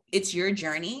know, it's your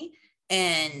journey.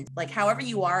 And like, however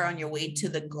you are on your way to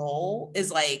the goal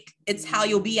is like, it's how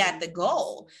you'll be at the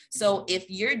goal. So if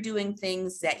you're doing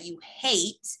things that you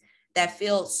hate, that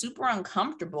feel super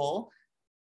uncomfortable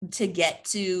to get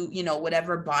to, you know,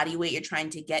 whatever body weight you're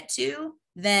trying to get to,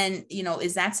 then, you know,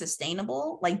 is that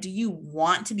sustainable? Like, do you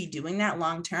want to be doing that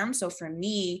long term? So for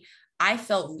me, I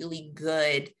felt really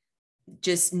good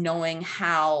just knowing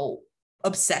how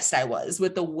obsessed I was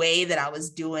with the way that I was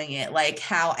doing it, like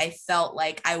how I felt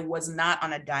like I was not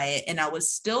on a diet and I was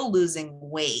still losing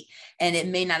weight. And it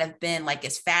may not have been like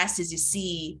as fast as you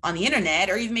see on the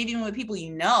internet or even maybe even with people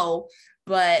you know,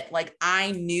 but like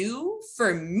I knew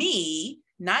for me,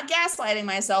 not gaslighting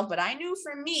myself, but I knew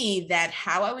for me that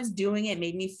how I was doing it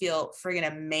made me feel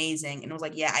friggin' amazing. And it was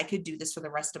like, yeah, I could do this for the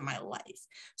rest of my life.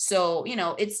 So, you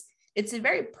know, it's a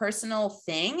very personal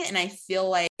thing. And I feel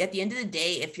like at the end of the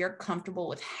day, if you're comfortable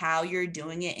with how you're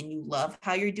doing it and you love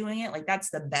how you're doing it, like that's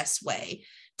the best way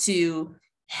to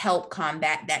help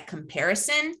combat that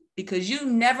comparison, because you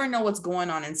never know what's going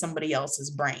on in somebody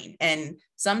else's brain. And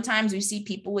sometimes we see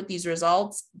people with these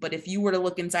results, but if you were to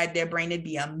look inside their brain, it'd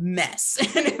be a mess.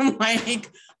 And I'm like,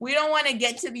 we don't want to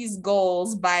get to these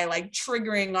goals by like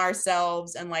triggering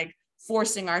ourselves and like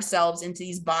forcing ourselves into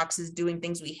these boxes, doing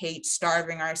things we hate,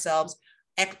 starving ourselves,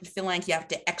 feeling like you have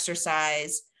to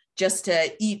exercise just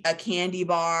to eat a candy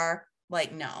bar.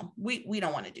 Like, no, we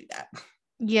don't want to do that.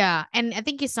 Yeah. And I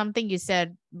think it's something you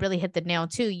said really hit the nail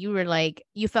too. You were like,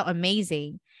 you felt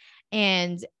amazing.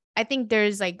 And I think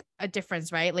there's like a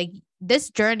difference, right? Like this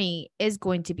journey is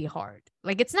going to be hard.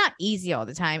 Like it's not easy all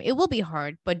the time. It will be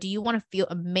hard, but do you want to feel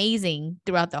amazing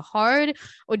throughout the hard,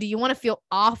 or do you want to feel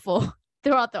awful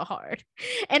throughout the hard?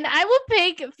 And I would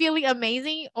pick feeling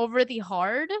amazing over the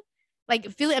hard, like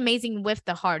feeling amazing with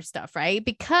the hard stuff, right?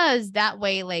 Because that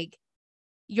way, like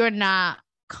you're not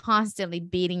constantly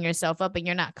beating yourself up and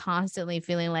you're not constantly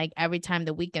feeling like every time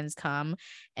the weekends come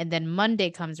and then Monday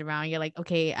comes around, you're like,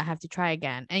 okay, I have to try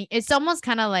again. And it's almost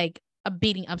kind of like a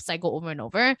beating up cycle over and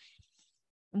over.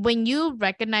 When you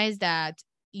recognize that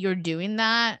you're doing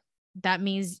that, that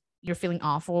means you're feeling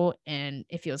awful and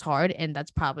it feels hard. And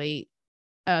that's probably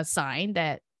a sign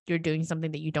that you're doing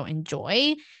something that you don't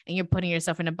enjoy and you're putting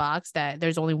yourself in a box that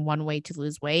there's only one way to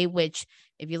lose weight, which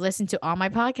if you listen to all my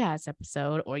podcast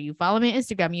episode or you follow me on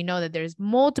Instagram, you know that there's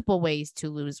multiple ways to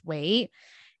lose weight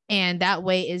and that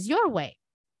way is your way.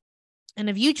 And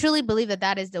if you truly believe that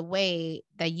that is the way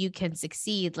that you can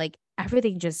succeed, like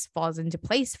everything just falls into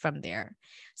place from there.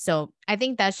 So I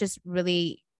think that's just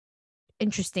really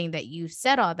interesting that you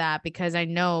said all that, because I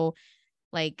know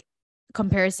like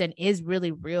comparison is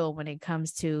really real when it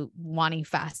comes to wanting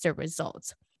faster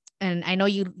results. And I know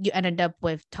you ended up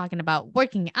with talking about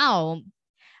working out.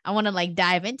 I want to like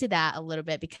dive into that a little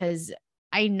bit, because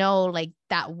I know like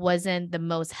that wasn't the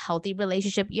most healthy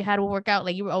relationship you had with workout.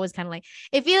 Like you were always kind of like,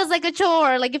 it feels like a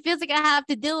chore. Like it feels like I have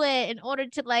to do it in order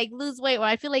to like lose weight. Or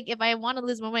I feel like if I want to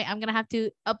lose my weight, I'm going to have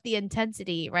to up the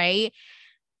intensity. Right.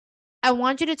 I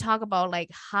want you to talk about like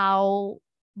how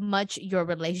much your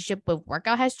relationship with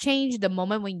workout has changed the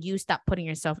moment when you stop putting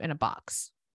yourself in a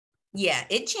box. Yeah,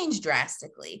 it changed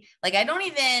drastically. Like I don't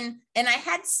even, and I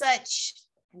had such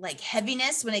like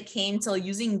heaviness when it came to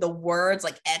using the words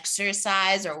like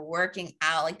exercise or working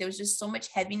out. Like there was just so much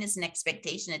heaviness and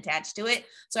expectation attached to it.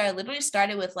 So I literally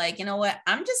started with like, you know what,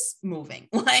 I'm just moving.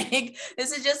 Like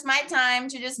this is just my time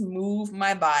to just move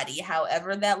my body,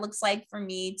 however that looks like for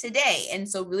me today. And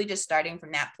so really just starting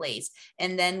from that place.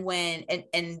 And then when,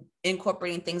 and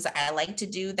incorporating things that I like to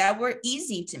do that were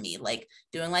easy to me, like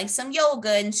doing like some yoga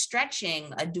and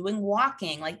stretching, doing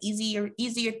walking, like easier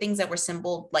things that were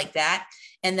simple like that.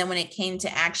 And then when it came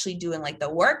to actually doing like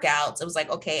the workouts, it was like,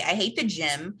 okay, I hate the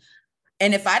gym.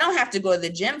 And if I don't have to go to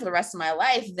the gym for the rest of my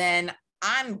life, then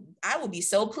I will be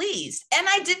so pleased. And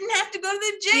I didn't have to go to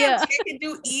the gym. Yeah. I could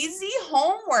do easy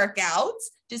home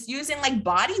workouts, just using like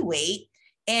body weight.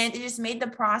 And it just made the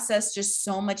process just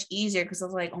so much easier, because I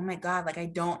was like, oh my God, like I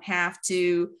don't have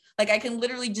to, like I can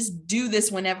literally just do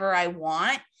this whenever I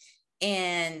want.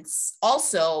 And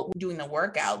also doing the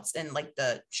workouts and like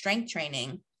the strength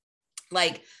training,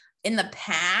 like in the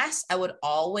past, I would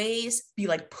always be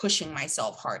like pushing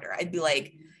myself harder. I'd be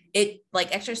like, it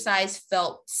like exercise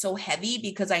felt so heavy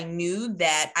because I knew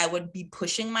that I would be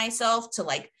pushing myself to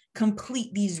like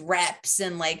complete these reps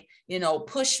and like, you know,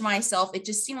 push myself. It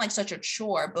just seemed like such a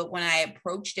chore. But when I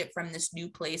approached it from this new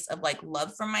place of like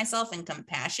love for myself and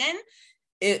compassion,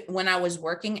 when I was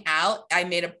working out, I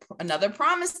made another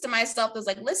promise to myself that was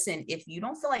like, listen, if you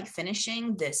don't feel like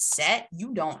finishing this set,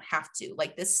 you don't have to.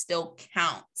 Like, this still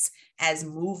counts as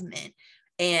movement.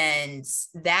 And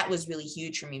that was really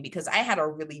huge for me because I had a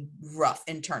really rough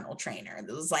internal trainer.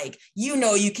 It was like, you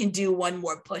know, you can do one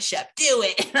more push-up, do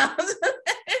it.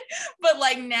 But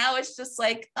like now it's just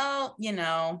like, oh, you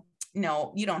know,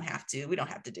 no, you don't have to. We don't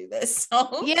have to do this.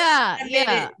 So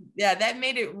that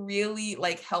made it really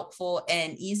like helpful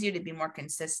and easier to be more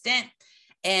consistent,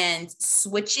 and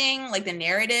switching like the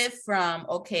narrative from,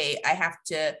 okay, I have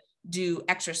to do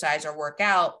exercise or work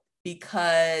out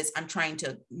because I'm trying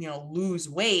to, you know, lose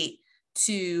weight,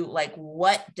 to like,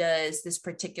 what does this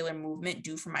particular movement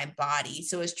do for my body?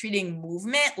 So it's treating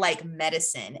movement like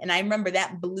medicine. And I remember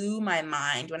that blew my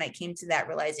mind when I came to that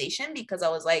realization, because I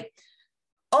was like,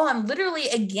 oh, I'm literally,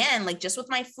 again, like just with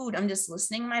my food, I'm just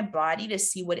listening to my body to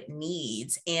see what it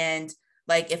needs. And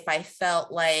like, if I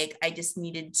felt like I just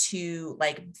needed to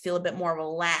like feel a bit more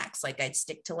relaxed, like I'd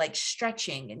stick to like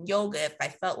stretching and yoga. If I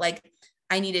felt like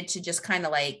I needed to just kind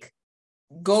of like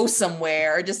go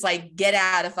somewhere or just like get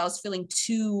out, if I was feeling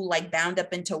too like bound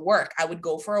up into work, I would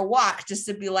go for a walk just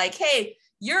to be like, hey,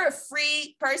 you're a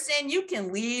free person. You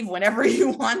can leave whenever you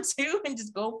want to and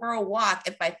just go for a walk.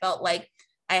 If I felt like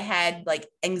I had like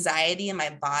anxiety in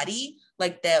my body,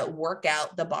 like the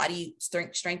workout, the body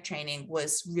strength training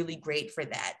was really great for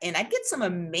that. And I get some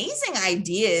amazing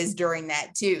ideas during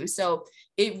that too. So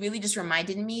it really just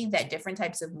reminded me that different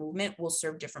types of movement will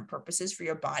serve different purposes for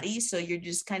your body. So you're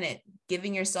just kind of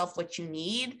giving yourself what you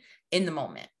need in the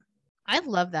moment. I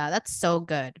love that. That's so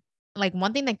good. Like,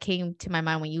 one thing that came to my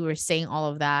mind when you were saying all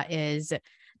of that is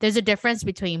there's a difference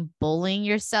between bullying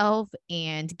yourself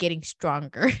and getting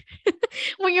stronger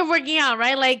when you're working out,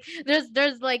 right? Like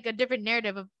there's like a different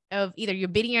narrative of either you're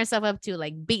beating yourself up to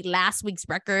like beat last week's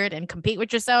record and compete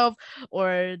with yourself,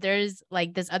 or there's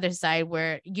like this other side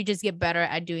where you just get better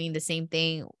at doing the same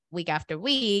thing week after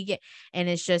week. And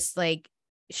it's just like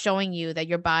showing you that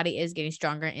your body is getting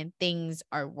stronger and things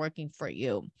are working for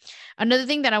you. Another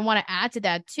thing that I want to add to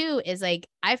that too is like,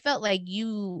 I felt like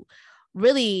you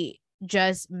really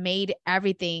just made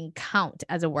everything count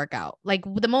as a workout. Like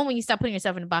the moment you stop putting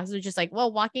yourself in a box, it was just like,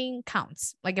 well, walking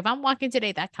counts. Like if I'm walking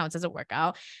today, that counts as a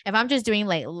workout. If I'm just doing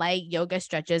like light yoga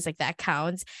stretches, like that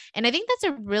counts. And I think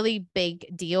that's a really big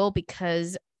deal,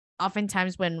 because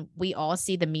oftentimes when we all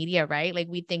see the media, right, like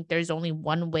we think there's only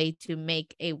one way to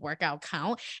make a workout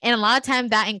count. And a lot of times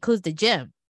that includes the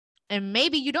gym. And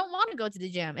maybe you don't want to go to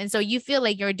the gym. And so you feel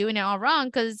like you're doing it all wrong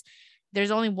because there's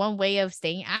only one way of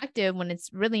staying active, when it's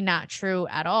really not true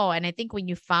at all. And I think when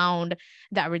you found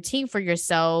that routine for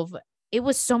yourself, it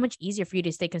was so much easier for you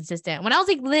to stay consistent. When I was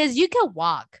like, Liz, you can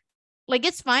walk. Like,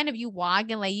 it's fine if you walk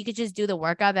and like you could just do the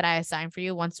workout that I assigned for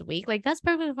you once a week. Like, that's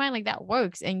perfectly fine. Like, that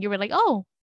works. And you were like, oh,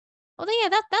 yeah,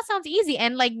 that sounds easy.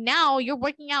 And like now you're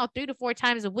working out 3 to 4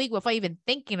 times a week without even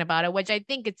thinking about it, which I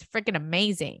think it's freaking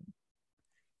amazing.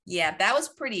 Yeah, that was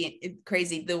pretty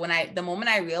crazy. The moment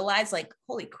I realized, like,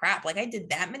 holy crap, like I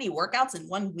did that many workouts in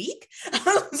 1 week. I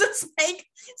was just like,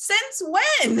 since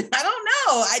when? I don't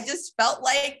know. I just felt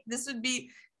like this would be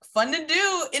fun to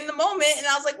do in the moment. And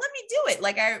I was like, let me do it.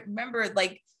 Like, I remember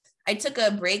like I took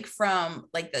a break from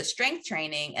like the strength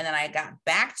training, and then I got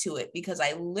back to it because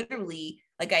I literally,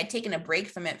 like, I had taken a break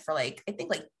from it for like, I think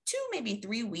like 2, maybe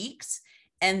 3 weeks.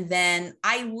 And then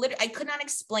I could not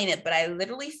explain it, but I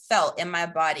literally felt in my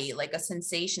body like a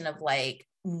sensation of like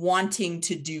wanting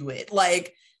to do it.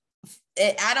 Like,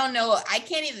 I don't know, I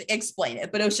can't even explain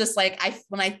it, but it was just like,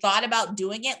 when I thought about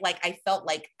doing it, like I felt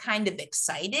like kind of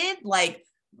excited. Like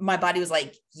my body was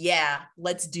like, yeah,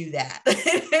 let's do that.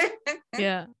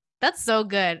 Yeah, that's so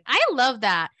good. I love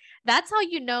that. That's how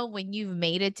you know when you've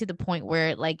made it to the point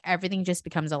where like everything just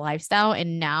becomes a lifestyle,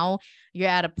 and now you're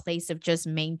at a place of just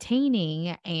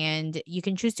maintaining, and you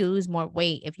can choose to lose more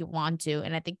weight if you want to.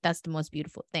 And I think that's the most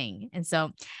beautiful thing. And so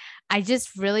I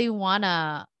just really want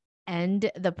to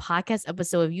end the podcast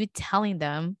episode of you telling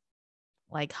them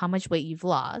like how much weight you've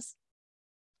lost,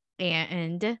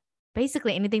 and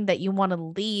basically anything that you want to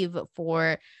leave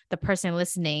for the person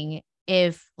listening,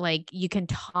 if like you can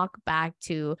talk back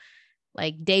to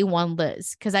like day one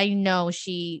Liz, because I know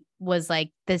she was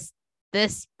like, this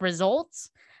results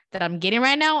that I'm getting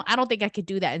right now, I don't think I could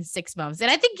do that in 6 months. And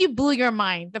I think you blew your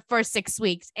mind the first 6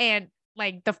 weeks, and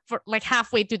like like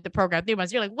halfway through the program, 3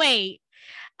 months, you're like, wait,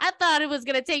 I thought it was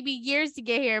gonna take me years to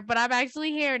get here, but I'm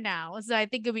actually here now. So I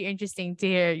think it'd be interesting to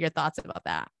hear your thoughts about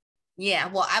that. Yeah,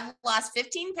 well, I've lost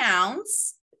 15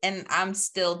 pounds and I'm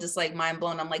still just like mind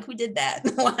blown. I'm like, who did that?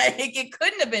 Like, it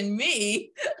couldn't have been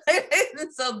me.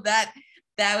 So that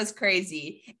was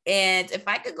crazy. And if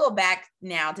I could go back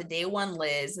now to day one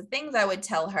Liz, the things I would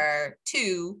tell her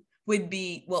too would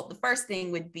be, well, the first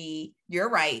thing would be, you're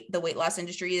right, the weight loss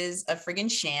industry is a friggin'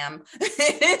 sham.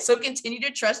 So continue to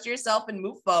trust yourself and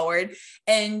move forward.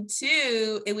 And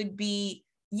two, it would be,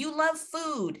 you love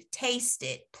food, taste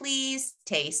it, please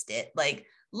taste it. Like,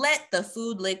 let the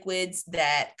food liquids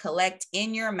that collect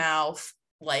in your mouth,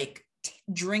 like,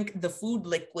 drink the food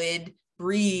liquid,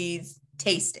 breathe,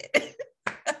 taste it.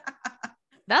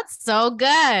 That's so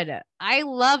good. I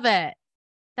love it.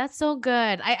 That's so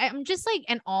good. I'm just like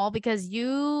in awe because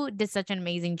you did such an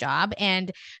amazing job.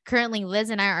 And currently Liz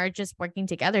and I are just working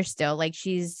together still. Like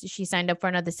she signed up for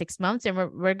another 6 months, and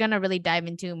we're going to really dive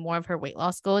into more of her weight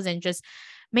loss goals and just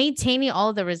maintaining all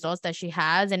of the results that she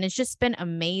has. And it's just been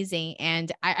amazing.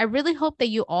 And I really hope that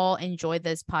you all enjoy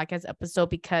this podcast episode,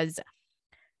 because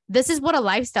this is what a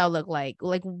lifestyle look like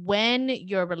when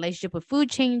your relationship with food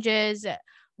changes,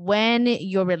 when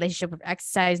your relationship with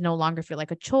exercise no longer feel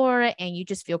like a chore, and you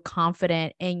just feel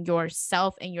confident in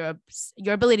yourself and your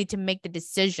ability to make the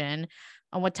decision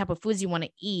on what type of foods you want to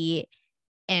eat,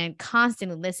 and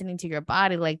constantly listening to your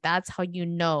body. Like, that's how you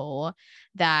know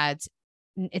that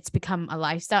it's become a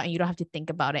lifestyle and you don't have to think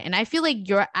about it. And I feel like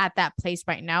you're at that place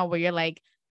right now where you're like,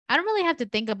 I don't really have to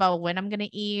think about when I'm going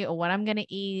to eat or what I'm going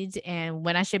to eat and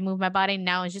when I should move my body.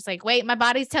 Now it's just like, wait, my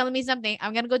body's telling me something.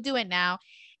 I'm going to go do it now.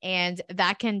 And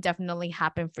that can definitely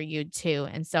happen for you too.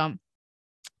 And so,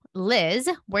 Liz,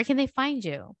 where can they find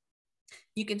you?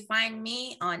 You can find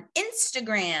me on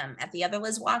Instagram at The Other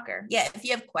Liz Walker. Yeah, if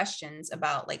you have questions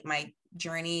about like my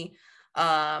journey,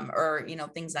 or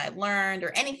things I've learned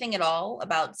or anything at all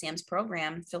about Sam's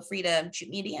program, feel free to shoot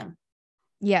me a DM.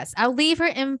 Yes, I'll leave her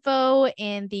info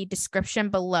in the description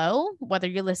below. Whether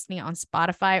you're listening on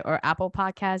Spotify or Apple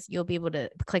Podcasts, you'll be able to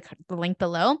click the link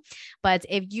below. But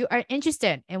if you are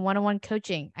interested in one-on-one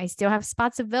coaching, I still have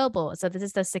spots available. So this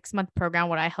is the 6-month program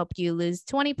where I help you lose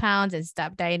 20 pounds and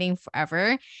stop dieting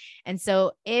forever. And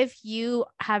so if you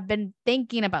have been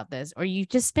thinking about this, or you've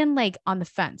just been like on the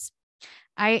fence,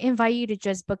 I invite you to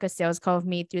just book a sales call with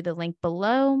me through the link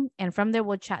below. And from there,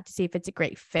 we'll chat to see if it's a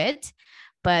great fit.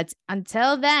 But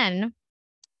until then,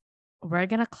 we're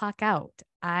going to clock out.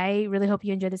 I really hope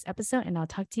you enjoyed this episode, and I'll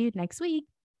talk to you next week.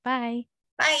 Bye.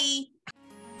 Bye.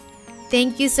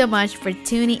 Thank you so much for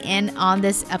tuning in on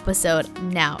this episode.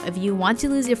 Now, if you want to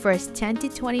lose your first 10 to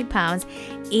 20 pounds,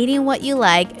 eating what you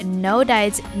like, no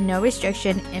diets, no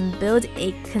restriction, and build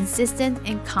a consistent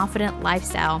and confident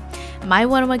lifestyle, my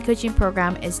one-on-one coaching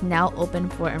program is now open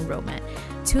for enrollment.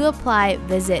 To apply,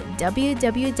 visit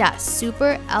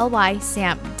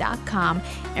www.superlysam.com,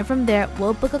 and from there,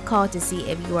 we'll book a call to see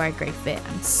if you are a great fit.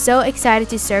 I'm so excited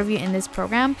to serve you in this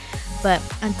program, but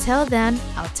until then,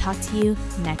 I'll talk to you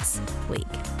next week.